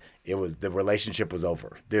said. The relationship was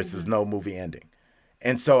over. This is no movie ending.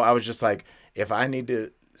 And so I was just like, if I need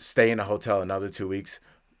to stay in a hotel another 2 weeks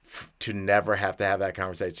to never have to have that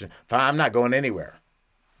conversation, fine, I'm not going anywhere.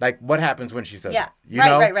 Like, what happens when she says Yeah. that? You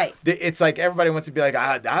Right, know? right. It's like everybody wants to be like,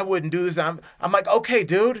 I wouldn't do this. I'm like, okay,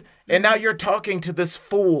 dude. And now you're talking to this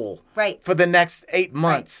fool Right. for the next 8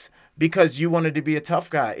 months because you wanted to be a tough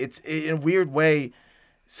guy. It's in a weird way.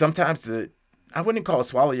 Sometimes I wouldn't call it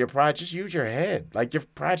swallow your pride. Just use your head. Like, your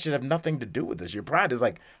pride should have nothing to do with this. Your pride is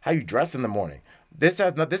like how you dress in the morning. This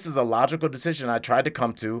is a logical decision I tried to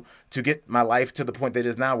come to get my life to the point that it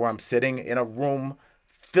is now, where I'm sitting in a room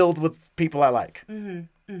filled with people I like.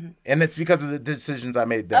 And it's because of the decisions I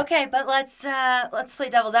made then. Okay, but let's play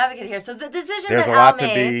devil's advocate here. So the decision There's that a lot Al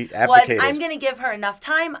to made be was, advocated. I'm going to give her enough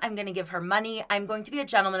time. I'm going to give her money. I'm going to be a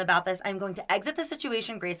gentleman about this. I'm going to exit the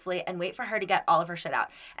situation gracefully and wait for her to get all of her shit out.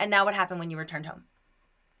 And now what happened when you returned home?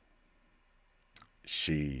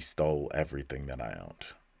 She stole everything that I owned.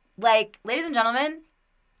 Like, ladies and gentlemen,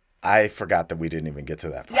 I forgot that we didn't even get to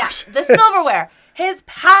that part. yeah, the silverware, his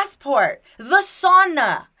passport, the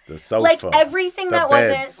sauna. The sofa. Like, everything the that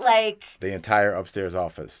beds, wasn't, like, the entire upstairs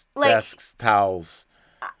office. Like- Desks, towels,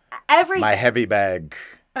 everything. my heavy bag.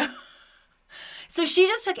 So she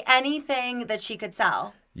just took anything that she could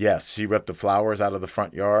sell. Yes, she ripped the flowers out of the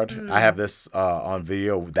front yard. I have this on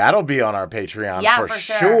video. That'll be on our Patreon Yeah, for for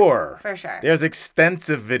sure. sure. For sure. There's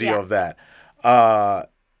extensive video Yeah. of that.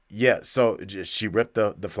 So she ripped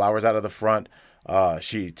the flowers out of the front.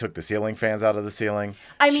 She took the ceiling fans out of the ceiling.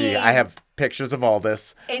 I have pictures of all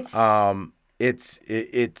this. It's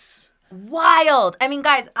It's wild. I mean,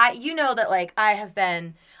 guys, you know that, like, I have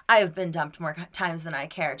been dumped more times than I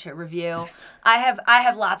care to review. I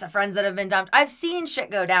have lots of friends that have been dumped. I've seen shit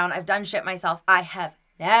go down. I've done shit myself. I have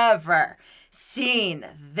never seen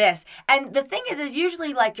this. And the thing is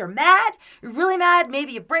usually, like, you're mad, you're really mad,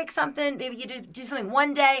 maybe you break something, maybe you do something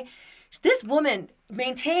one day. This woman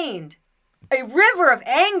maintained a river of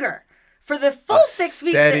anger for the full A 6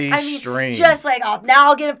 weeks. steady stream. Just like, now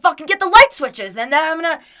I'll get the light switches, and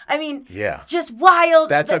then Yeah. just wild.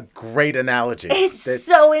 That's a great analogy. It's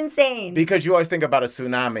so insane. Because you always think about a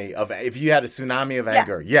tsunami if you had a tsunami of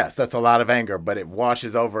anger, yes, that's a lot of anger, but it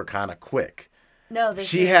washes over kind of quick. No,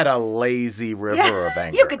 She had a lazy river of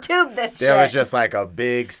anger. You could tube this shit. There was just like a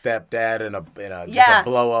big stepdad and a Yeah.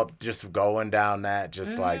 blow up just going down that,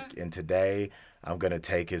 just like, and today I'm going to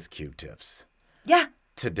take his Q-tips. Yeah.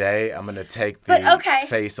 Today I'm going to take But, the okay.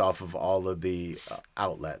 face off of all of the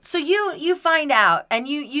outlets. So you find out, and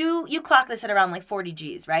you clock this at around like 40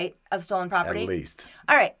 G's, right, of stolen property? At least.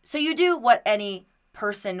 All right. So you do what any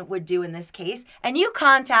person would do in this case, and you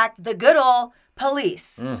contact the good old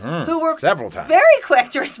police, who were Several times. very quick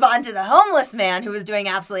to respond to the homeless man who was doing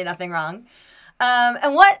absolutely nothing wrong.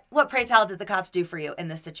 And what pray tell did the cops do for you in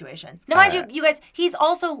this situation? Now, mind you guys,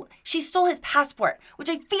 she stole his passport, which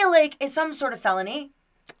I feel like is some sort of felony.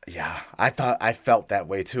 Yeah, I felt that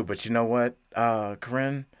way too. But you know what,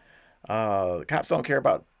 Corinne? Cops don't care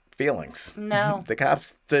about feelings. No. The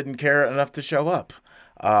cops didn't care enough to show up.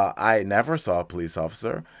 I never saw a police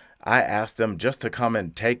officer. I asked them just to come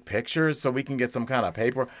and take pictures so we can get some kind of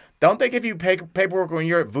paper. Don't they give you paperwork when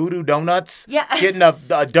you're at Voodoo Donuts? Yeah. Getting a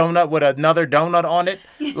donut with another donut on it?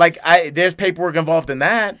 Like, there's paperwork involved in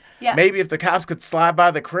that. Yeah. Maybe if the cops could slide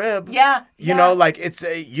by the crib. Yeah. You know, like, it's,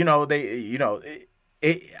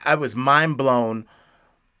 I was mind blown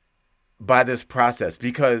by this process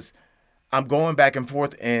because I'm going back and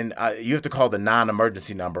forth, and you have to call the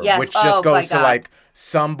non-emergency number, yes. which just goes to, God. like,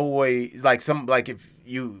 some boy, like, if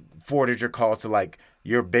you forwarded your calls to, like,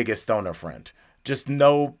 your biggest stoner friend. Just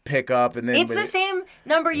no pickup, and then... It's the same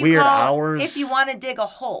number you weird call hours. if you want to dig a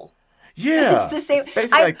hole. Yeah. It's the same. It's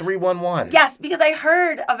basically like 311. Yes, because I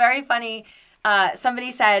heard a very funny,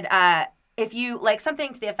 somebody said, if you, like,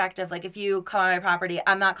 something to the effect of, like, if you call my property,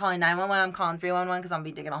 I'm not calling 911, I'm calling 311 because I'm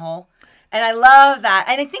going to be digging a hole. And I love that.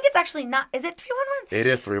 And I think it's actually not, is it 311? It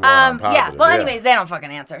is 311, positive. Yeah, well, anyways, they don't fucking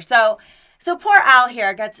answer. So poor Al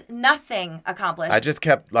here gets nothing accomplished. I just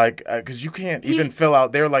kept, like, because you can't even fill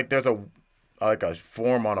out, there's a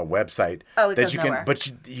form on a website it that goes you nowhere. can,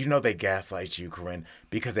 but you know they gaslight you, Corinne,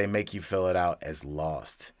 because they make you fill it out as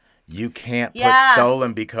lost. You can't put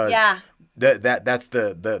stolen because that's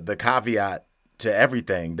the caveat to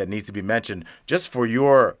everything that needs to be mentioned, just for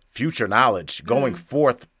your future knowledge going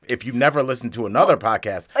forth. If you never listened to another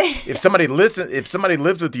podcast, if somebody lives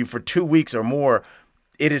with you for 2 weeks or more,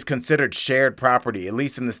 it is considered shared property, at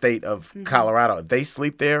least in the state of Colorado. If they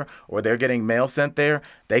sleep there or they're getting mail sent there,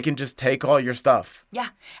 they can just take all your stuff. Yeah.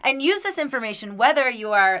 And use this information whether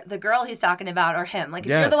you are the girl he's talking about or him. Like, if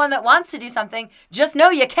Yes. you're the one that wants to do something, just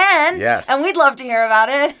know you can. Yes. And we'd love to hear about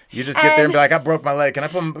it. You just get there and be like, I broke my leg. Can I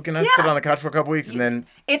sit on the couch for a couple weeks? And then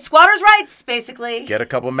it's squatters' rights, basically. get a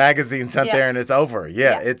couple magazines sent there and it's over.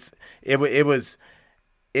 Yeah. It was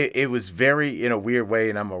very, in a weird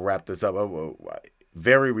way, and I'm going to wrap this up,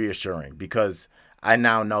 very reassuring, because I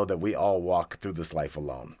now know that we all walk through this life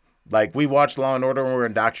alone. Like, we watch Law and Order and we're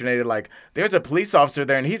indoctrinated, like, there's a police officer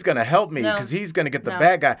there and he's going to help me because he's going to get the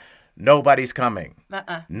bad guy. Nobody's coming.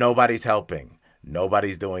 Nobody's helping.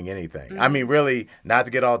 Nobody's doing anything. I mean, really, not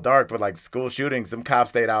to get all dark, but like school shootings, some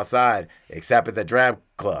cops stayed outside, except at the drag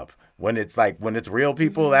club. When it's real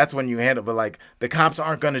people, that's when you handle. But like, the cops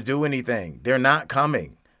aren't going to do anything. They're not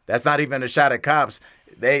coming. That's not even a shot at cops.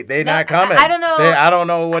 They not coming. I don't know. I don't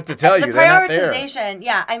know what to tell you. The They're not there. prioritization.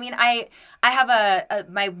 Yeah. I mean, I have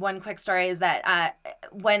my one quick story is that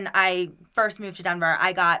when I first moved to Denver,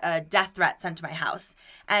 I got a death threat sent to my house.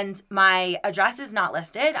 And my address is not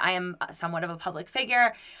listed. I am somewhat of a public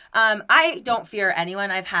figure. I don't fear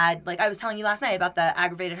anyone. I've had, like I was telling you last night about the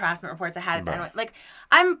aggravated harassment reports I had. Right. Like,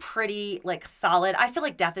 I'm pretty, like, solid. I feel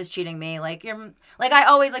like death is cheating me. Like, I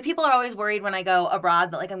always, like, people are always worried when I go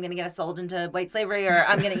abroad that, like, I'm going to get sold into white slavery, or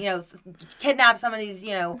I'm going to, kidnap somebody's,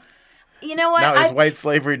 You know what? Now, is white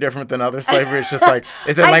slavery different than other slavery? It's just like,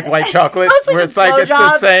 is it like white chocolate? Where it's like it's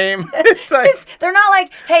the same. It's like, they're not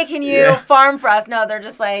like, hey, can you farm for us? No, they're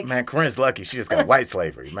just like, man, Corinne's lucky. She just got white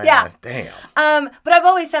slavery. Man, damn. But I've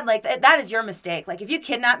always said, like, that is your mistake. Like, if you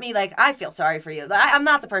kidnap me, like, I feel sorry for you. I'm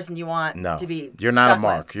not the person you want to be. You're not a stuck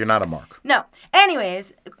mark. with. You're not a mark. No.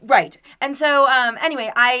 Anyways, right. And so,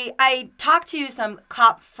 anyway, I talked to some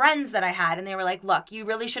cop friends that I had, and they were like, look, you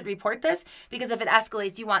really should report this, because if it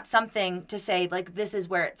escalates, you want something to say, like, this is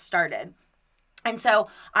where it started. And so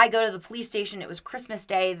I go to the police station. It was Christmas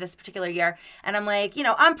Day this particular year. And I'm like,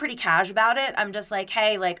 I'm pretty cash about it. I'm just like,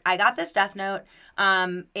 hey, like, I got this death note.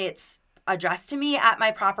 It's addressed to me at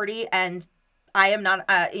my property, and I am not,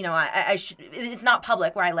 it's not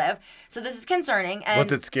public where I live. So this is concerning. And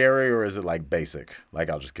was it scary, or is it like basic? Like,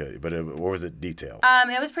 I'll just kill you. Or was it detailed?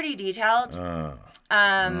 It was pretty detailed.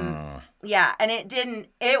 Yeah, and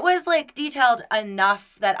it was like detailed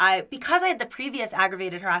enough that because I had the previous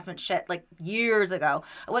aggravated harassment shit like years ago,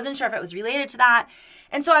 I wasn't sure if it was related to that.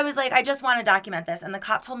 And so I was like, I just want to document this. And the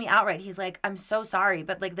cop told me outright, he's like, I'm so sorry,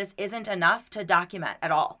 but like, this isn't enough to document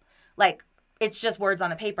at all. Like, it's just words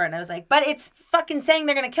on a paper. And I was like, but it's fucking saying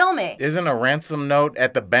they're going to kill me. Isn't a ransom note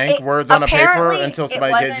at the bank words on a paper until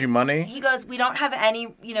somebody gives you money? He goes, we don't have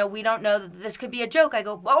any, we don't know that this could be a joke. I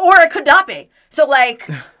go, or it could not be. So like,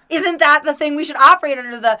 isn't that the thing we should operate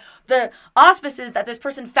under, the auspices that this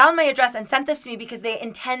person found my address and sent this to me because they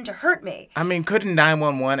intend to hurt me? I mean, couldn't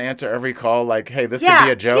 911 answer every call like, hey, this could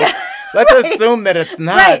be a joke? Yeah. Let's assume that it's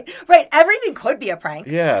not. Right. Everything could be a prank.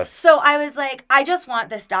 Yes. So I was like, I just want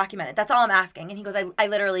this documented. That's all I'm asking. And he goes, I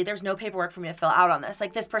literally, there's no paperwork for me to fill out on this.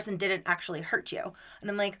 Like, this person didn't actually hurt you. And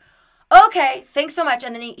I'm like, okay, thanks so much.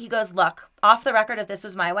 And then he goes, look, off the record, if this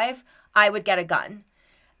was my wife, I would get a gun.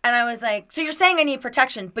 And I was like, so you're saying I need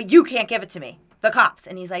protection, but you can't give it to me? the cops.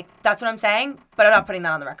 And he's like, that's what I'm saying, but I'm not putting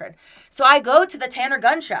that on the record. So I go to the Tanner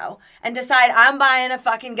Gun Show and decide I'm buying a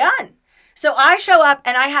fucking gun. So I show up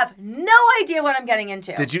and I have no idea what I'm getting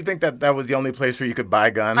into. Did you think that was the only place where you could buy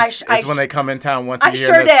guns? It's when they come in town once a year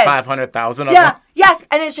sure and there's did. 500,000 of them? Yes,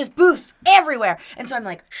 and it's just booths everywhere. And so I'm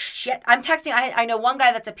like, shit. I'm texting. I know one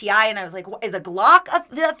guy that's a PI, and I was like, is a Glock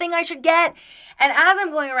the thing I should get? And as I'm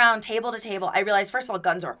going around table to table, I realized, first of all,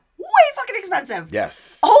 guns are way fucking expensive.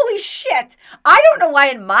 Yes. Holy shit. I don't know why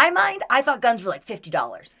in my mind I thought guns were like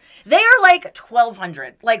 $50. They are like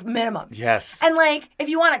 $1,200, like minimum. Yes. And like if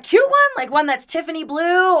you want a cute one, like one that's Tiffany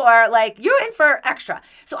blue, or like you're in for extra.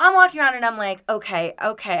 So I'm walking around and I'm like, okay.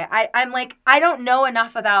 I'm like, I don't know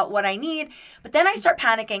enough about what I need. But then I start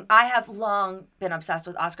panicking. I have long been obsessed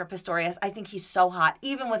with Oscar Pistorius. I think he's so hot,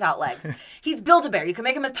 even without legs. He's Build-A-Bear. You can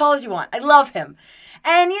make him as tall as you want. I love him.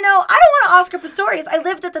 And, you know, I don't want Oscar Pistorius. I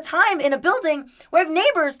lived at the time in a building where I have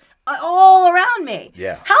neighbors all around me.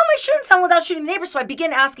 Yeah. How am I shooting someone without shooting the neighbors? So I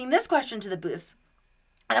begin asking this question to the booths.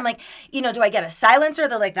 And I'm like, you know, do I get a silencer?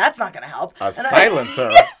 They're like, that's not going to help. A silencer?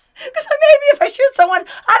 Yeah. Because maybe if I shoot someone,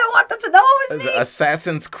 I don't want them to know it was me.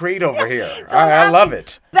 Assassin's Creed over here. So I love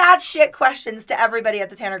it. Bad shit questions to everybody at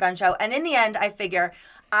the Tanner Gun Show. And in the end, I figure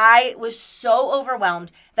I was so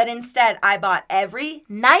overwhelmed that instead I bought every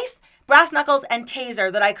knife, brass knuckles, and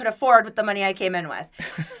taser that I could afford with the money I came in with.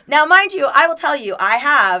 Now, mind you, I will tell you, I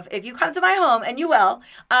have, if you come to my home, and you will,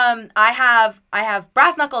 I have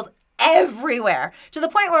brass knuckles everywhere, to the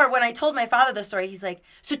point where when I told my father the story, he's like,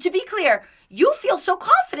 so to be clear, you feel so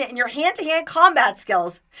confident in your hand-to-hand combat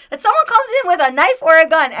skills that someone comes in with a knife or a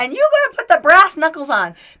gun and you're going to put the brass knuckles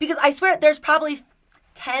on. Because I swear there's probably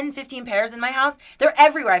 10, 15 pairs in my house. They're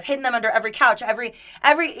everywhere. I've hidden them under every couch,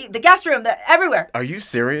 the guest room, they're everywhere. Are you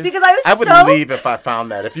serious? Because I would leave if I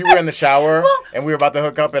found that. If you were in the shower and we were about to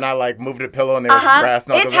hook up and I like moved the pillow and there was brass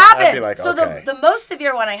knuckles, it's happened. I'd be like, so okay. the most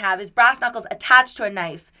severe one I have is brass knuckles attached to a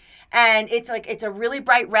knife. And it's a really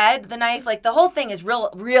bright red, the knife. Like, the whole thing is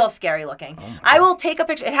real scary looking. Oh, I will take a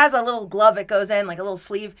picture. It has a little glove it goes in, like a little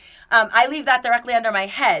sleeve. I leave that directly under my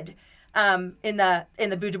head in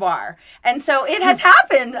the boudoir. And so it has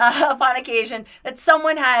happened upon occasion that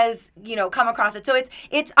someone has, you know, come across it. So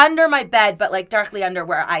it's under my bed, but like directly under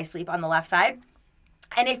where I sleep on the left side.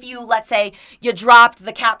 And if you, let's say, you dropped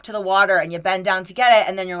the cap to the water and you bend down to get it,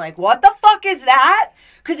 and then you're like, what the fuck is that?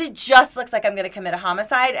 Because it just looks like I'm going to commit a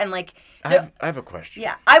homicide. And like, I have a question.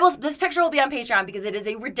 Yeah. This picture will be on Patreon because it is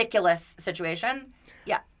a ridiculous situation.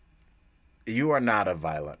 Yeah. You are not a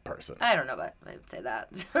violent person. I don't know, but I would say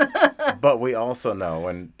that. But we also know,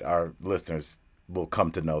 and our listeners will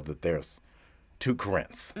come to know, that there's two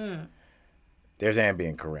Corinnes. There's Ambi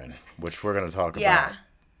and Corinne, which we're going to talk about.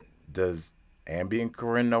 Does Ambi and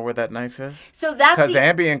Corinne know where that knife is? So that's because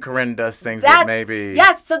Ambi and Corinne does things that maybe.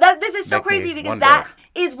 Yes, so this is so crazy because that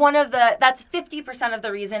is that's 50% of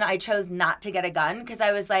the reason I chose not to get a gun, because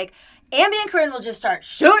I was like, Ambi and Corinne will just start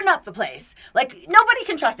shooting up the place. Like, nobody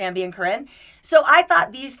can trust Ambi and Corinne. So I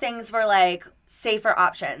thought these things were like safer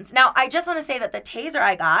options. Now, I just want to say that the taser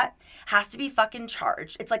I got has to be fucking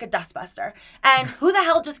charged. It's like a dustbuster. And who the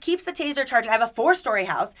hell just keeps the taser charged? I have a 4-story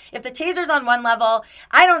house. If the taser's on one level,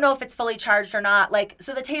 I don't know if it's fully charged or not. Like,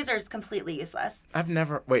 so the taser is completely useless.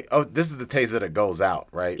 This is the taser that goes out,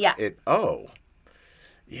 right? Yeah.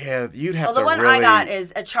 Yeah, you'd have to. Well, the one really... I got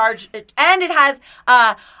is a charge, and it has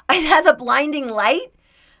a blinding light.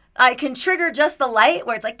 I can trigger just the light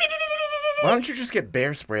where it's like. Why don't you just get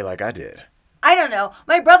bear spray like I did? I don't know.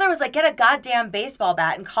 My brother was like, get a goddamn baseball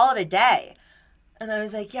bat and call it a day. And I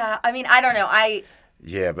was like, yeah. I mean, I don't know. I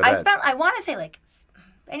want to say like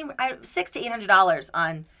 $600 to $800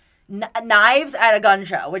 on knives at a gun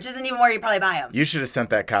show, which isn't even where you probably buy them. You should have sent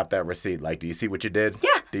that cop that receipt. Like, do you see what you did?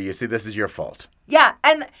 Yeah. Do you see this is your fault? Yeah,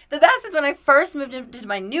 and the best is when I first moved into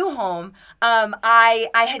my new home, I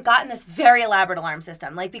had gotten this very elaborate alarm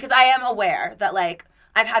system, like, because I am aware that, like,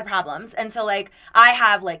 I've had problems. And so, like, I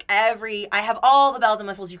have all the bells and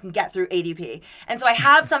whistles you can get through ADP. And so I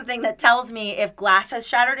have something that tells me if glass has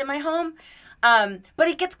shattered in my home. But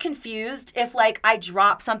it gets confused if, like, I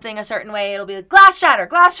drop something a certain way. It'll be like, glass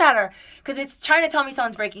shatter, because it's trying to tell me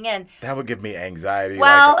someone's breaking in. That would give me anxiety.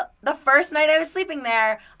 Well, the first night I was sleeping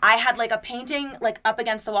there, I had, like, a painting, like, up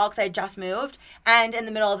against the wall because I had just moved. And in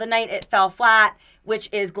the middle of the night, it fell flat, which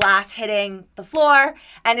is glass hitting the floor.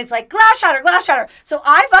 And it's like, glass shatter. So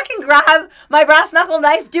I fucking grab my brass knuckle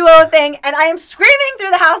knife duo thing, and I am screaming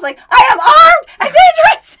through the house like, I am armed and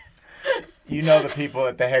dangerous! You know the people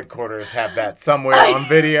at the headquarters have that somewhere on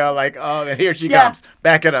video, like, oh, and here she comes.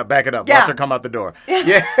 Back it up. Yeah. Watch her come out the door.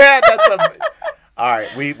 Yeah, that's All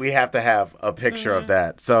right, we have to have a picture of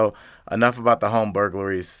that. So enough about the home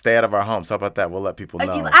burglaries. Stay out of our homes. How about that? We'll let people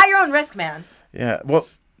know. At your own risk, man. Yeah. Well,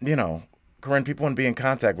 Corinne, people want to be in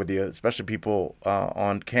contact with you, especially people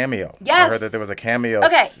on Cameo. Yes. I heard that there was a Cameo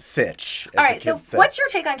sitch. All right. So what's your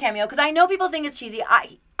take on Cameo? Because I know people think it's cheesy.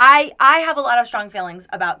 I have a lot of strong feelings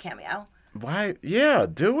about Cameo. Why? Yeah,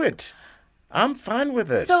 do it. I'm fine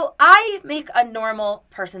with it. So I make a normal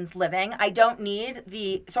person's living. I don't need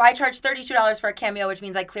so I charge $32 for a Cameo, which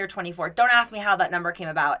means I clear 24. Don't ask me how that number came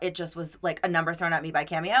about. It just was like a number thrown at me by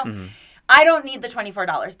Cameo. Mm-hmm. I don't need the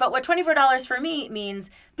 $24. But what $24 for me means,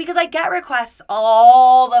 because I get requests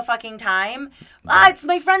all the fucking time. It's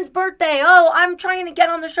my friend's birthday. Oh, I'm trying to get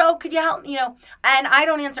on the show. Could you help? And I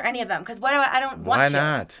don't answer any of them because I don't want to. Why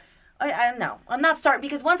not? I know. I'm not starting,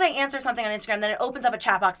 because once I answer something on Instagram, then it opens up a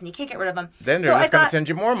chat box and you can't get rid of them. Then they're just going to send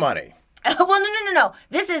you more money. Well, no.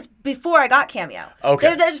 This is before I got Cameo.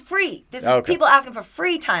 Okay. There's free. This is people asking for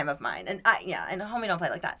free time of mine. And and homie don't play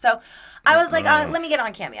like that. So I was like, let me get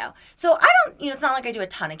on Cameo. So I don't, it's not like I do a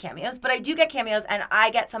ton of cameos, but I do get cameos, and I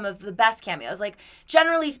get some of the best cameos. Like,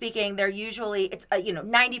 generally speaking, they're usually,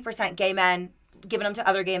 90% gay men giving them to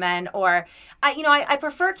other gay men, or I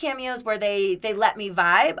prefer cameos where they let me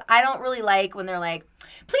vibe. I don't really like when they're like,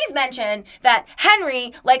 please mention that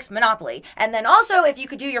Henry likes Monopoly, and then also if you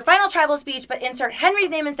could do your final tribal speech but insert Henry's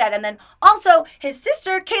name instead, and then also his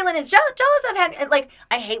sister Caitlin is jealous of Henry. Like,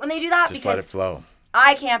 I hate when they do that. Just because let it flow.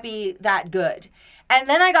 I can't be that good. And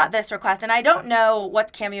then I got this request, and I don't know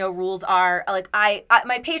what Cameo rules are. Like,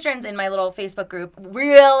 my patrons in my little Facebook group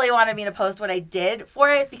really wanted me to post what I did for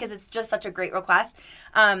it, because it's just such a great request.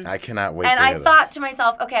 I cannot wait. And I thought to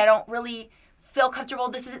myself, okay, I don't really feel comfortable.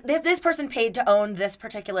 This person paid to own this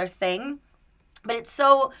particular thing, but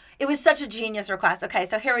it was such a genius request. Okay,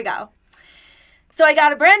 so here we go. So I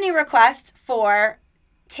got a brand new request for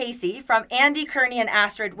Casey from Andy, Kearney, and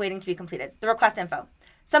Astrid, waiting to be completed. The request info.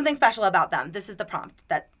 Something special about them. This is the prompt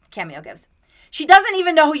that Cameo gives. She doesn't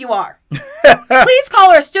even know who you are. Please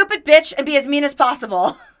call her a stupid bitch and be as mean as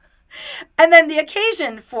possible. And then the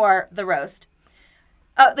occasion for the roast.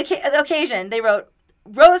 The occasion, they wrote,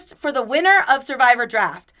 roast for the winner of Survivor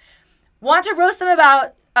Draft. Want to roast them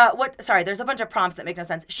about there's a bunch of prompts that make no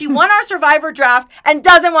sense. She won our Survivor Draft and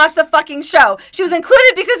doesn't watch the fucking show. She was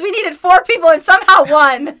included because we needed 4 people and somehow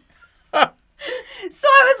won. So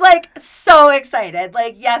I was like so excited.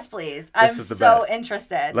 Like, yes, please. I'm so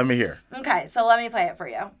interested. Let me hear. Okay, so let me play it for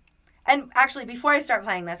you. And actually, before I start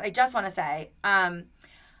playing this, I just want to say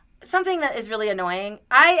something that is really annoying.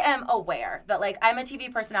 I am aware that, like, I'm a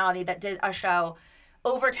TV personality that did a show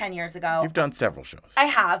over 10 years ago. You've done several shows. I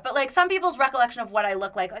have, but like some people's recollection of what I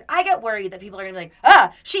look like I get worried that people are going to be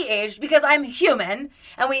like, she aged, because I'm human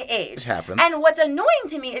and we age. It happens. And what's annoying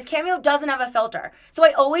to me is Cameo doesn't have a filter. So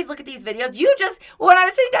I always look at these videos. When I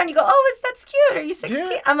was sitting down, you go, that's cute. Are you 16?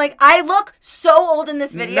 Yeah. I'm like, I look so old in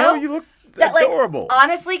this video. No, you look adorable. Like,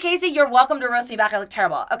 honestly, Casey, you're welcome to roast me back. I look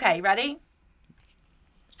terrible. Okay, you ready?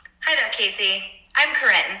 Hi there, Casey. I'm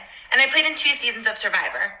Corinne, and I played in 2 seasons of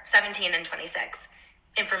Survivor, 17 and 26.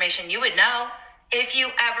 Information you would know if you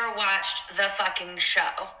ever watched the fucking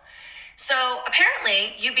show. So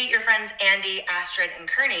apparently you beat your friends Andy, Astrid, and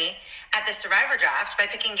Kearney at the Survivor Draft by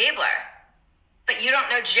picking Gabler. But you don't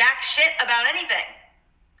know jack shit about anything.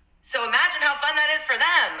 So imagine how fun that is for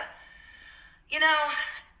them.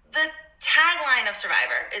 The tagline of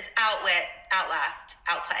Survivor is outwit, outlast,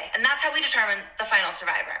 outplay. And that's how we determine the final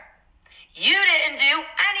survivor. You didn't do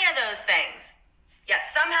any of those things. Yet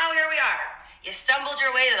somehow here we are. You stumbled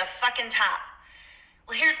your way to the fucking top.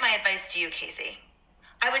 Well, here's my advice to you, Casey.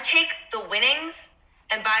 I would take the winnings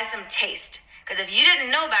and buy some taste. Because if you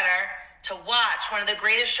didn't know better to watch one of the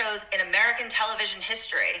greatest shows in American television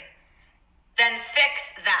history, then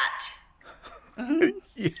fix that.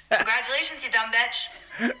 Yeah. Congratulations, you dumb bitch.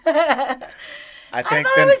 I think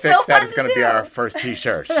then fix that is going to be our first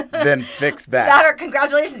t-shirt. Then fix that. Or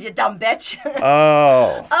congratulations, you dumb bitch.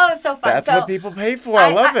 Oh. Oh, so fun. That's what people pay for.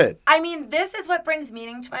 I love it. I mean, this is what brings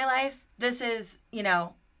meaning to my life. This is,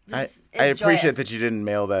 I appreciate that you didn't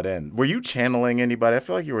mail that in. Were you channeling anybody? I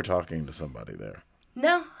feel like you were talking to somebody there.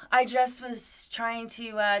 No, I just was trying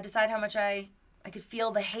to decide how much I could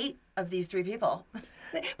feel the hate of these 3 people.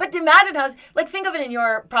 But imagine how, think of it in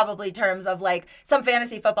your probably terms of some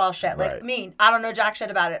fantasy football shit. Right. Me, I don't know jack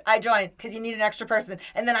shit about it. I joined because you need an extra person,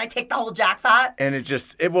 and then I take the whole jackpot. And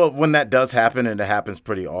when that does happen, and it happens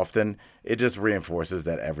pretty often, it just reinforces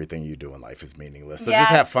that everything you do in life is meaningless. So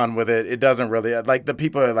just have fun with it. It doesn't really, the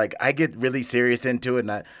people are like, I get really serious into it,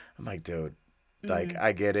 and I'm like, dude,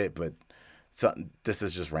 I get it, but this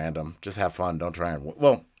is just random. Just have fun. Don't try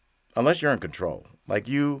and, unless you're in control.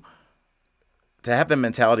 to have the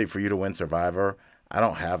mentality for you to win Survivor, I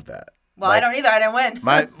don't have that. Well, I don't either. I didn't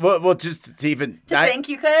win. Well, just to even think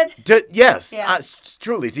you could. Yes, Yeah.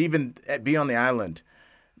 Truly, to even be on the island,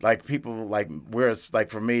 like people like whereas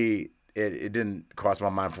like for me, it didn't cross my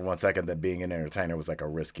mind for 1 second that being an entertainer was like a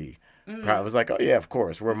risky. I was like, oh yeah, of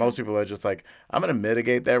course. Where most people are just like, I'm gonna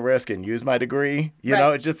mitigate that risk and use my degree. You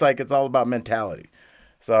know, it's just like it's all about mentality.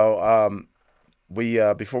 So we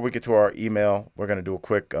before we get to our email, we're gonna do a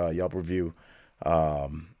quick Yelp review.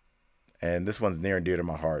 And this one's near and dear to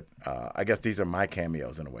my heart. I guess these are my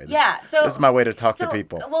cameos in a way. This is my way to talk to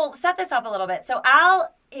people. We'll set this up a little bit. So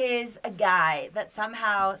Al is a guy that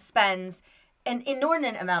somehow spends an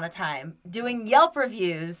inordinate amount of time doing Yelp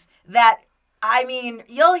reviews that, I mean,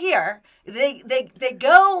 you'll hear. They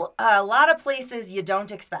go a lot of places you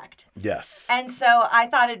don't expect. Yes. And so I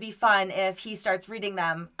thought it'd be fun if he starts reading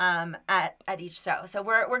them at each show. So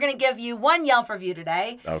we're going to give you one Yelp review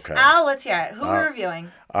today. Okay. Al, let's hear it. Who are we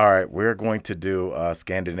reviewing? All right. We're going to do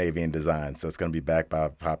Scandinavian design. So it's going to be backed by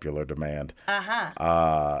popular demand.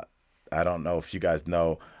 Uh-huh. I don't know if you guys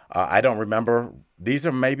know. I don't remember. These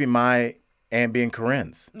are maybe my Ambi and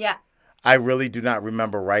Corinne's. Yeah. I really do not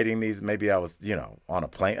remember writing these. Maybe I was, on a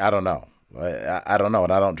plane. I don't know. I don't know,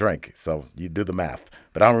 and I don't drink, so you do the math.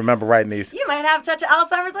 But I don't remember writing these. You might have touch of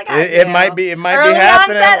Alzheimer's like I do. It might be Early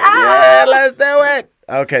happening. onset, Yeah, let's do it.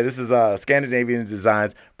 Okay, this is Scandinavian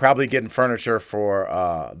Designs. Probably getting furniture for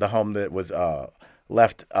the home that was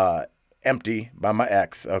left empty by my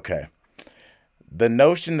ex. Okay. The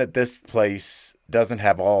notion that this place doesn't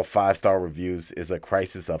have all 5-star reviews is a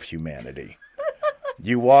crisis of humanity.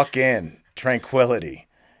 You walk in, tranquility.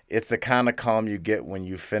 It's the kind of calm you get when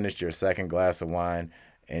you finish your second glass of wine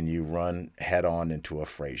and you run head on into a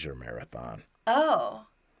Frasier marathon. Oh.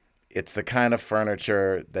 It's the kind of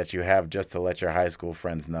furniture that you have just to let your high school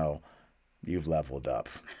friends know you've leveled up.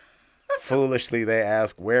 Foolishly, they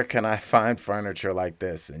ask, where can I find furniture like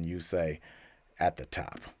this? And you say, at the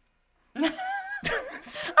top. I'm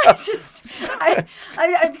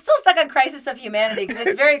still stuck on crisis of humanity because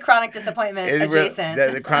it's very chronic disappointment adjacent.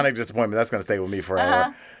 The chronic disappointment, that's going to stay with me forever.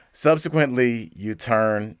 Uh-huh. Subsequently, you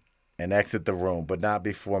turn and exit the room, but not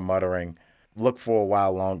before muttering, look for a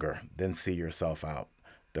while longer, then see yourself out.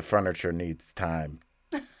 The furniture needs time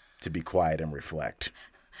to be quiet and reflect.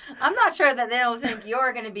 I'm not sure that they don't think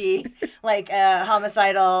you're going to be like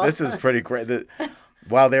homicidal. This is pretty great.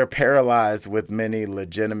 While they're paralyzed with many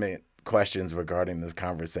legitimate questions regarding this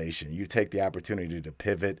conversation, you take the opportunity to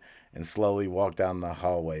pivot and slowly walk down the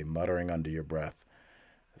hallway, muttering under your breath,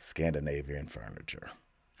 Scandinavian furniture.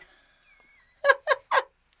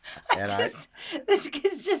 This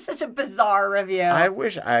is just such a bizarre review. I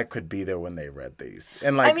wish I could be there when they read these.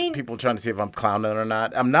 And people trying to see if I'm clowning or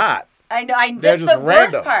not. I'm not. I know. They're That's just the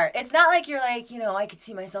worst random. part. It's not like you're like, I could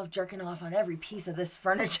see myself jerking off on every piece of this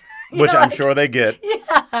furniture. Which I'm sure they get.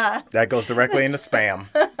 Yeah. That goes directly into spam.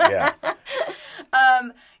 Yeah.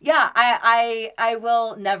 Yeah, I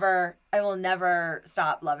will never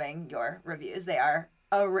stop loving your reviews. They are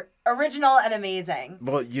original and amazing.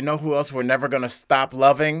 Well, you know who else we're never going to stop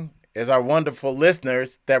loving? Is our wonderful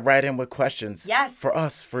listeners that write in with questions. Yes. For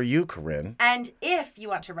us, for you, Corinne. And if you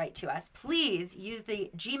want to write to us, please use the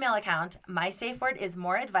Gmail account. My safe word is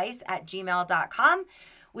moreadvice@gmail.com.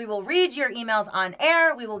 We will read your emails on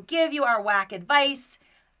air. We will give you our whack advice.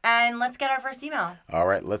 And let's get our first email. All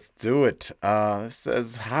right, let's do it. It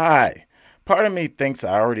says, hi. Part of me thinks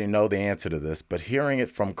I already know the answer to this, but hearing it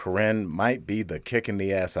from Corinne might be the kick in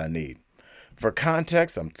the ass I need. For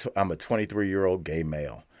context, I'm a 23-year-old gay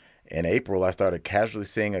male. In April, I started casually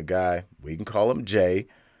seeing a guy, we can call him Jay.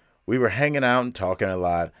 We were hanging out and talking a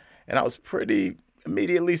lot, and I was pretty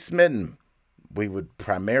immediately smitten. We would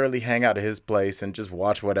primarily hang out at his place and just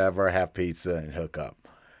watch whatever, have pizza, and hook up.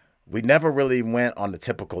 We never really went on the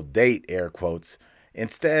typical date, air quotes.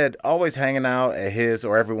 Instead, always hanging out at his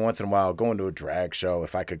or every once in a while going to a drag show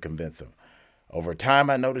if I could convince him. Over time,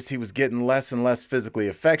 I noticed he was getting less and less physically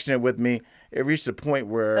affectionate with me. It reached a point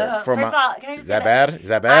where... First of all, can I just say bad? Is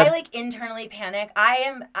that bad? I internally panic. I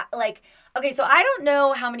am okay, so I don't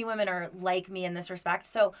know how many women are like me in this respect.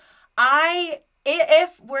 So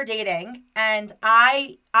if we're dating and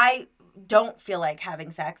I don't feel like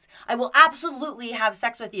having sex, I will absolutely have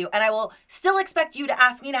sex with you, and I will still expect you to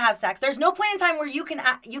ask me to have sex. There's no point in time where you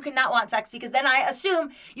cannot want sex, because then I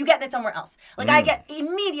assume you getting it somewhere else. I get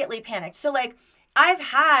immediately panicked. So I've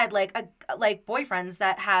had boyfriends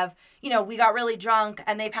that have, we got really drunk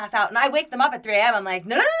and they pass out and I wake them up at 3 a.m. I'm like,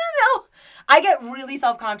 no. I get really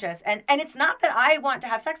self-conscious. And it's not that I want to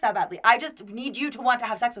have sex that badly. I just need you to want to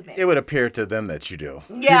have sex with me. It would appear to them that you do.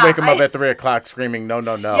 Yeah, You wake them up at 3 o'clock screaming, no.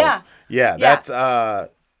 Yeah. Yeah, that's,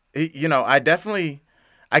 You know, I get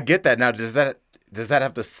that. Now, does that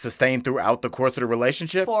have to sustain throughout the course of the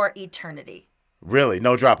relationship? For eternity. Really?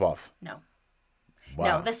 No drop off? No.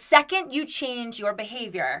 Wow. No, the second you change your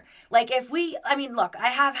behavior, like look, I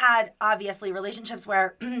have had obviously relationships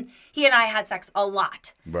where he and I had sex a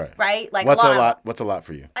lot. Right. Right? Like What's a lot. What's a lot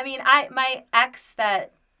for you? I mean, my ex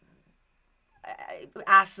that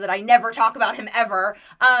asks that I never talk about him ever,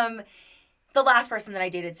 the last person that I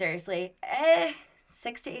dated seriously,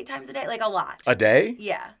 6 to 8 times a day, like a lot. A day?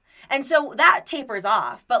 Yeah. And so that tapers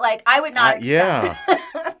off, but like I would not accept. Yeah.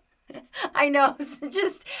 I know, and I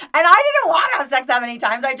didn't want to have sex that many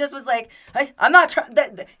times. I just was like, I'm not trying.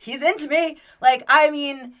 He's into me. Like, I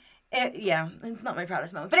mean, it's not my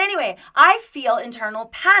proudest moment. But anyway, I feel internal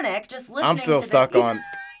panic just listening. I'm still to stuck this. on.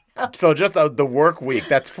 So just the work week,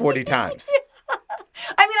 that's 40 times. I mean,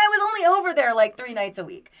 I was only over there like 3 nights a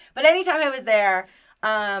week, but anytime I was there.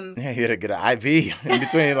 Yeah, you had to get an IV in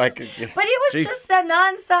between, like. But it was just a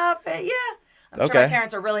nonstop. Yeah. I'm sure my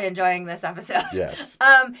parents are really enjoying this episode. Yes.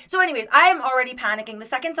 So anyways, I am already panicking. The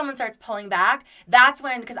second someone starts pulling back, that's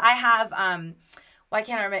when, because I have, why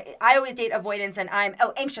can't I remember? I always date avoidance and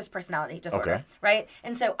anxious personality disorder, okay. Right?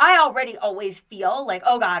 And so I already always feel like,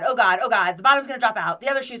 oh God, the bottom's going to drop out. The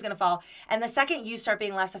other shoe's going to fall. And the second you start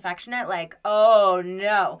being less affectionate, like, oh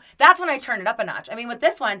no, that's when I turn it up a notch. I mean, with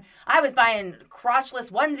this one, I was buying crotchless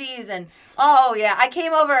onesies and, oh yeah, I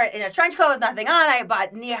came over in a trench coat with nothing on. I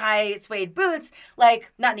bought knee-high suede boots,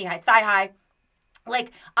 like, not knee-high, thigh-high.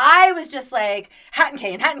 Like, I was just like, hat and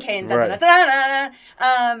cane. Right.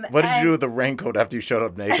 What did you do with the raincoat after you showed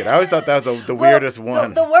up naked? I always thought that was the weirdest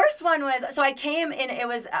one. The worst one was, so I came in, it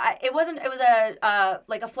was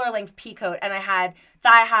a floor-length pea coat, and I had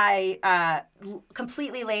thigh-high,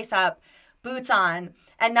 completely lace-up boots on,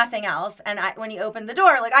 and nothing else. And when he opened the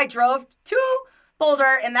door, like, I drove to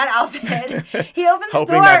Boulder in that outfit. He opened the door.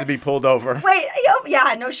 Hoping not to be pulled over. Wait,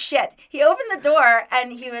 yeah, no shit. He opened the door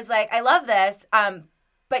and he was like, I love this,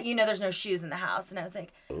 but there's no shoes in the house. And I was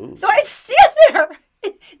like, ooh. So I stand there,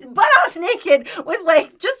 butt-ass naked, with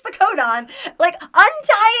like just the coat on, like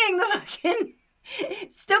untying the fucking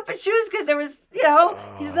stupid shoes because there was, he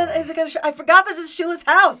said, is it gonna I forgot this is a shoeless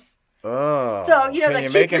house. Oh. So, Can you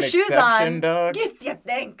keep make your an shoes exception, on. Dog? You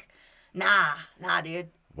think? Nah, dude.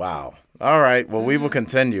 Wow. All right. Well, we will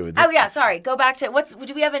continue. Sorry. Go back to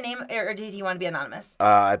do we have a name, or does he want to be anonymous?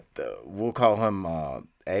 We'll call him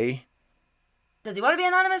A. Does he want to be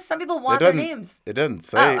anonymous? Some people want their names. It doesn't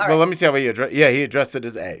say. Well, right. Let me see how he addressed. Yeah, he addressed it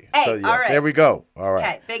as A. A. So, yeah, all right. There we go. All right.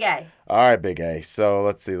 Okay, big A. All right, big A. So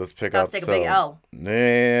let's see. Let's pick up. Let's take a big L.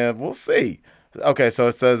 Yeah, we'll see. Okay, so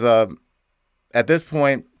it says at this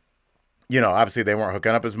point, obviously they weren't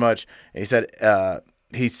hooking up as much. And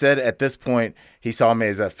he said at this point he saw me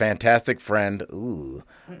as a fantastic friend,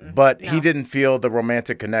 but he didn't feel the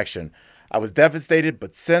romantic connection. I was devastated,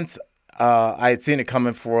 but since I had seen it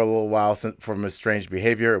coming for a little while from his strange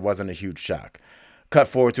behavior, it wasn't a huge shock. Cut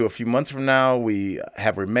forward to a few months from now, we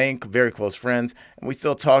have remained very close friends, and we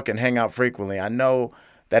still talk and hang out frequently. I know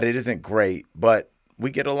that it isn't great, but we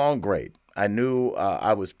get along great. I knew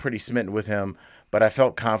I was pretty smitten with him, but I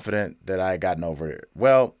felt confident that I had gotten over it.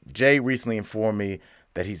 Well, Jay recently informed me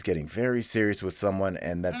that he's getting very serious with someone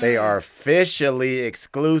and that they are officially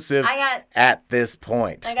exclusive at this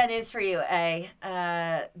point. I got news for you,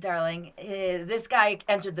 darling. This guy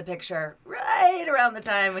entered the picture right around the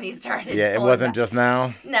time when he started. Yeah, it wasn't just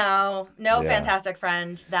now? No, fantastic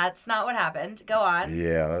friend. That's not what happened. Go on.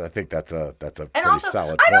 Yeah, I think that's a pretty also,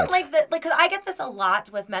 solid point. I don't like that, because I get this a lot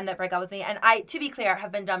with men that break up with me, and I, to be clear,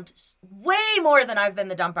 have been dumped way more than I've been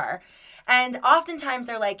the dumper. And oftentimes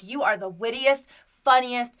they're like, you are the wittiest,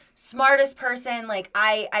 funniest, smartest person. Like,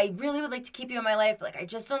 I really would like to keep you in my life, but like, I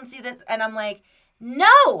just don't see this. And I'm like,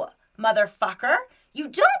 no, motherfucker, you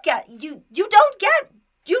don't get me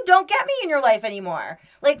in your life anymore.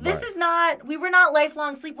 Like, this is not, we were not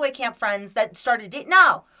lifelong sleepaway camp friends that started dating.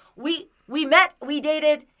 No, we met, we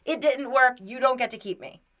dated, it didn't work. You don't get to keep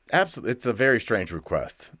me. Absolutely. It's a very strange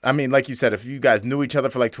request. I mean, like you said, if you guys knew each other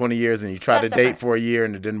for like 20 years and you tried to date for a year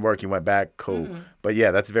and it didn't work, you went back, cool. Mm-hmm. But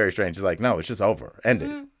yeah, that's very strange. It's like, no, it's just over. End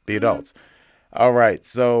it. Be adults. All right.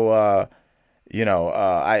 So,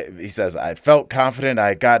 he says, I felt confident I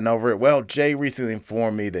had gotten over it. Well, Jay recently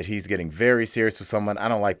informed me that he's getting very serious with someone. I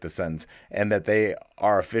don't like the sentence. And that they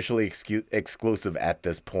are officially exclusive at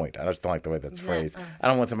this point. I just don't like the way that's phrased. I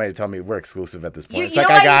don't want somebody to tell me we're exclusive at this point. It's like,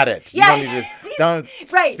 I got it. Yeah, you don't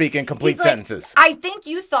speak in complete sentences. I think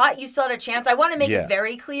you thought you still had a chance. I want to make it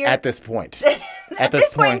very clear. At this point. At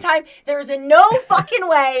this point in time, there is no fucking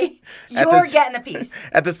way you're getting a piece.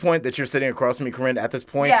 At this point that you're sitting across from me, Corinne, at this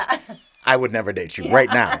point. Yeah. I would never date you right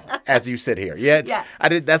now, as you sit here. Yeah, I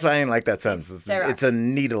did. That's why I didn't like that sentence. It's a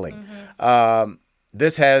needling.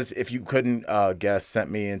 This has, if you couldn't guess, sent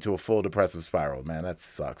me into a full depressive spiral. Man, that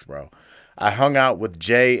sucks, bro. I hung out with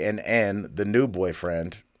J and N, the new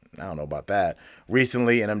boyfriend. I don't know about that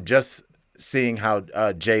recently, and I'm just seeing how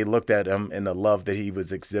Jay looked at him and the love that he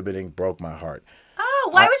was exhibiting broke my heart. Oh,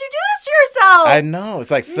 why would you do this to yourself? I know.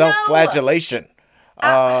 It's like self-flagellation.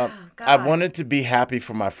 I wanted to be happy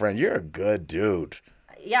for my friend. You're a good dude.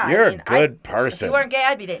 Yeah, You're a good person. If you weren't gay,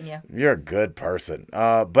 I'd be dating you. You're a good person.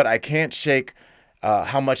 But I can't shake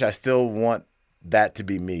how much I still want that to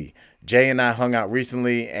be me. Jay and I hung out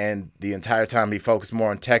recently, and the entire time he focused more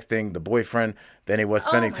on texting the boyfriend than he was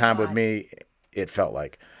spending time with me, it felt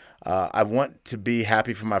like. I want to be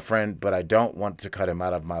happy for my friend, but I don't want to cut him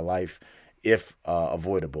out of my life if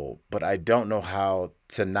avoidable. But I don't know how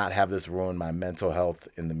to not have this ruin my mental health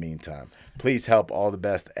in the meantime. Please help. All the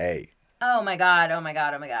best, A. Oh my God. All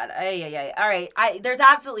right. There's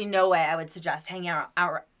absolutely no way I would suggest hanging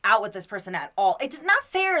out with this person at all. It is not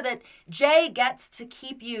fair that Jay gets to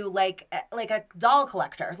keep you like a doll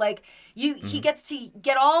collector. Like he gets to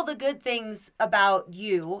get all the good things about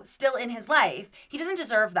you still in his life. He doesn't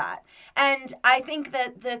deserve that. And I think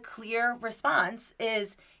that the clear response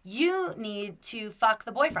is you need to fuck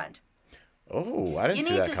the boyfriend. Oh, I didn't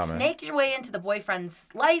see that coming. You need to snake your way into the boyfriend's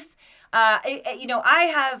life.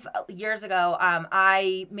 I have years ago,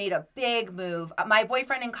 I made a big move. My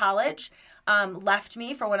boyfriend in college left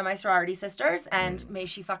me for one of my sorority sisters, and may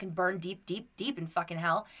she fucking burn deep, deep, deep in fucking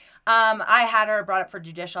hell. I had her brought up for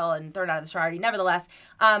judicial and thrown out of the sorority. Nevertheless,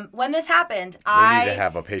 when this happened, we need to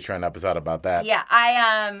have a Patreon episode about that.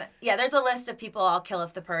 Yeah, there's a list of people I'll kill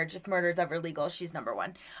if the purge. If murder's ever legal, she's number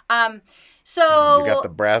one. So you got the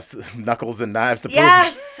brass knuckles and knives to prove it.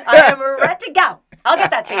 Yes, I am ready to go. I'll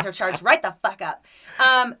get that taser charged right the fuck up.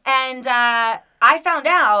 I found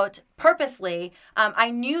out purposely, I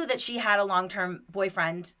knew that she had a long-term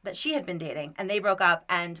boyfriend that she had been dating, and they broke up.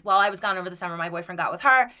 And while I was gone over the summer, my boyfriend got with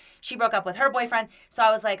her. She broke up with her boyfriend. So I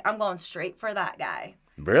was like, I'm going straight for that guy.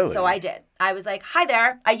 Really? So I did. I was like, hi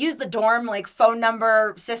there. I used the dorm phone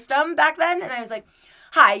number system back then. And I was like,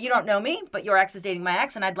 hi, you don't know me, but your ex is dating my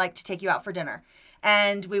ex, and I'd like to take you out for dinner.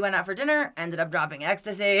 And we went out for dinner, ended up dropping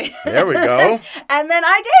ecstasy. There we go. And then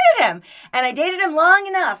I dated him. And I dated him long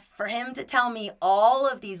enough for him to tell me all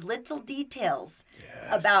of these little details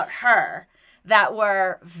about her that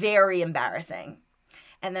were very embarrassing.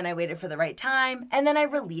 And then I waited for the right time, and then I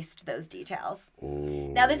released those details.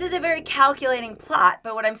 Ooh. Now, this is a very calculating plot,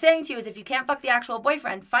 but what I'm saying to you is if you can't fuck the actual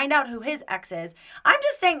boyfriend, find out who his ex is. I'm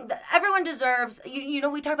just saying that everyone deserves, we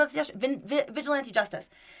talked about this yesterday, vigilante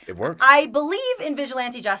justice. It works. I believe in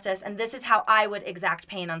vigilante justice, and this is how I would exact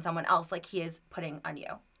pain on someone else like he is putting on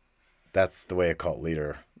you. That's the way a cult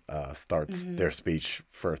leader starts their speech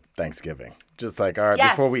for Thanksgiving. Just like, all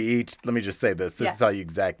right, before we eat, let me just say this. This is how you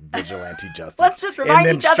exact vigilante justice. Let's just remind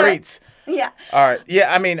in each them other. Streets. Yeah. All right.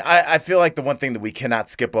 Yeah, I mean, I feel like the one thing that we cannot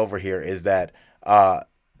skip over here is that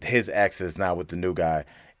his ex is now with the new guy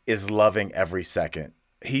is loving every second.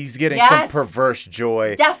 He's getting some perverse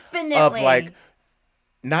joy. Definitely. Of like,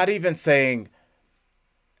 not even saying,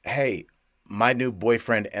 hey, my new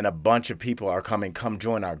boyfriend and a bunch of people are coming, come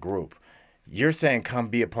join our group. You're saying come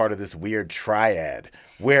be a part of this weird triad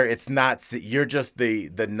where it's not, you're just the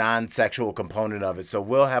non-sexual component of it. So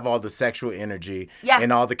we'll have all the sexual energy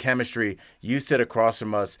and all the chemistry. You sit across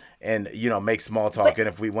from us and, make small talk. And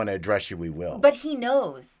if we want to address you, we will. But he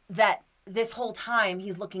knows that this whole time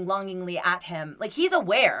he's looking longingly at him. Like, he's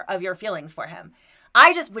aware of your feelings for him.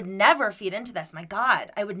 I just would never feed into this. My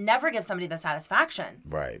God, I would never give somebody the satisfaction.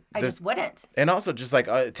 Right. I just wouldn't. And also just like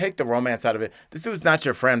take the romance out of it. This dude's not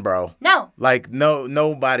your friend, bro. No. Like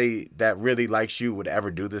nobody that really likes you would ever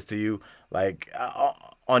do this to you. Like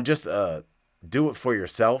on just do it for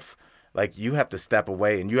yourself. Like you have to step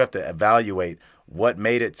away and you have to evaluate what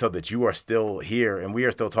made it so that you are still here and we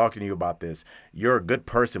are still talking to you about this. You're a good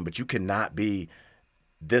person, but you cannot be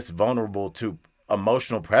this vulnerable to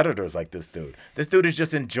emotional predators like this dude. This dude is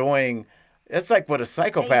just enjoying. It's like what a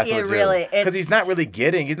psychopath would do. Really, because he's not really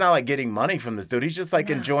getting. He's not like getting money from this dude. He's just like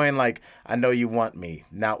enjoying. Like, I know you want me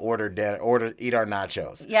now. Order dinner. Eat our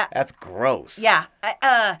nachos. Yeah, that's gross. Yeah,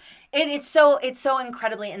 it's so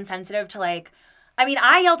incredibly insensitive to like. I mean,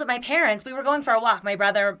 I yelled at my parents. We were going for a walk, my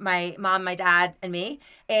brother, my mom, my dad, and me.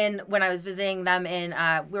 And when I was visiting them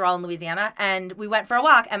we were all in Louisiana, and we went for a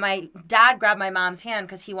walk. And my dad grabbed my mom's hand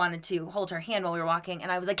because he wanted to hold her hand while we were walking.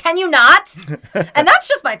 And I was like, "Can you not?" And that's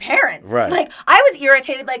just my parents. Right. Like, I was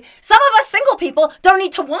irritated. Like, some of us single people don't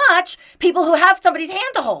need to watch people who have somebody's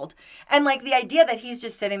hand to hold. And like the idea that he's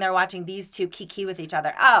just sitting there watching these two kiki with each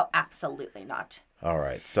other. Oh, absolutely not. All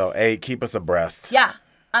right. So, A, keep us abreast. Yeah.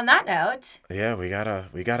 On that note. Yeah, we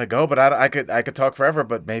gotta go. But I could talk forever.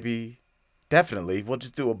 But definitely, we'll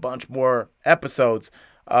just do a bunch more episodes.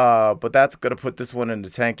 But that's gonna put this one in the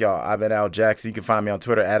tank, y'all. I've been Al Jackson. You can find me on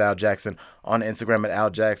Twitter at Al Jackson, on Instagram at Al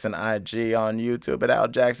Jackson, IG, on YouTube at Al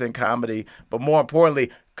Jackson Comedy. But more importantly,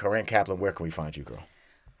 Corinne Kaplan, where can we find you, girl?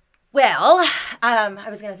 Well, I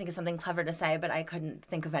was going to think of something clever to say, but I couldn't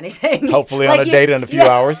think of anything. Hopefully on a date in a few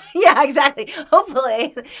hours. Yeah, exactly.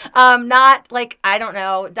 Hopefully. Not like, I don't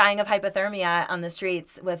know, dying of hypothermia on the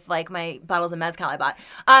streets with like my bottles of Mezcal I bought.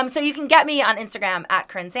 So you can get me on Instagram at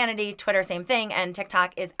Corinne Sanity, Twitter, same thing, and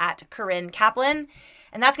TikTok is at Corinne Kaplan.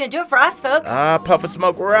 And that's going to do it for us, folks. Puff of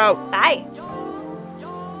Smoke, we're out. Bye.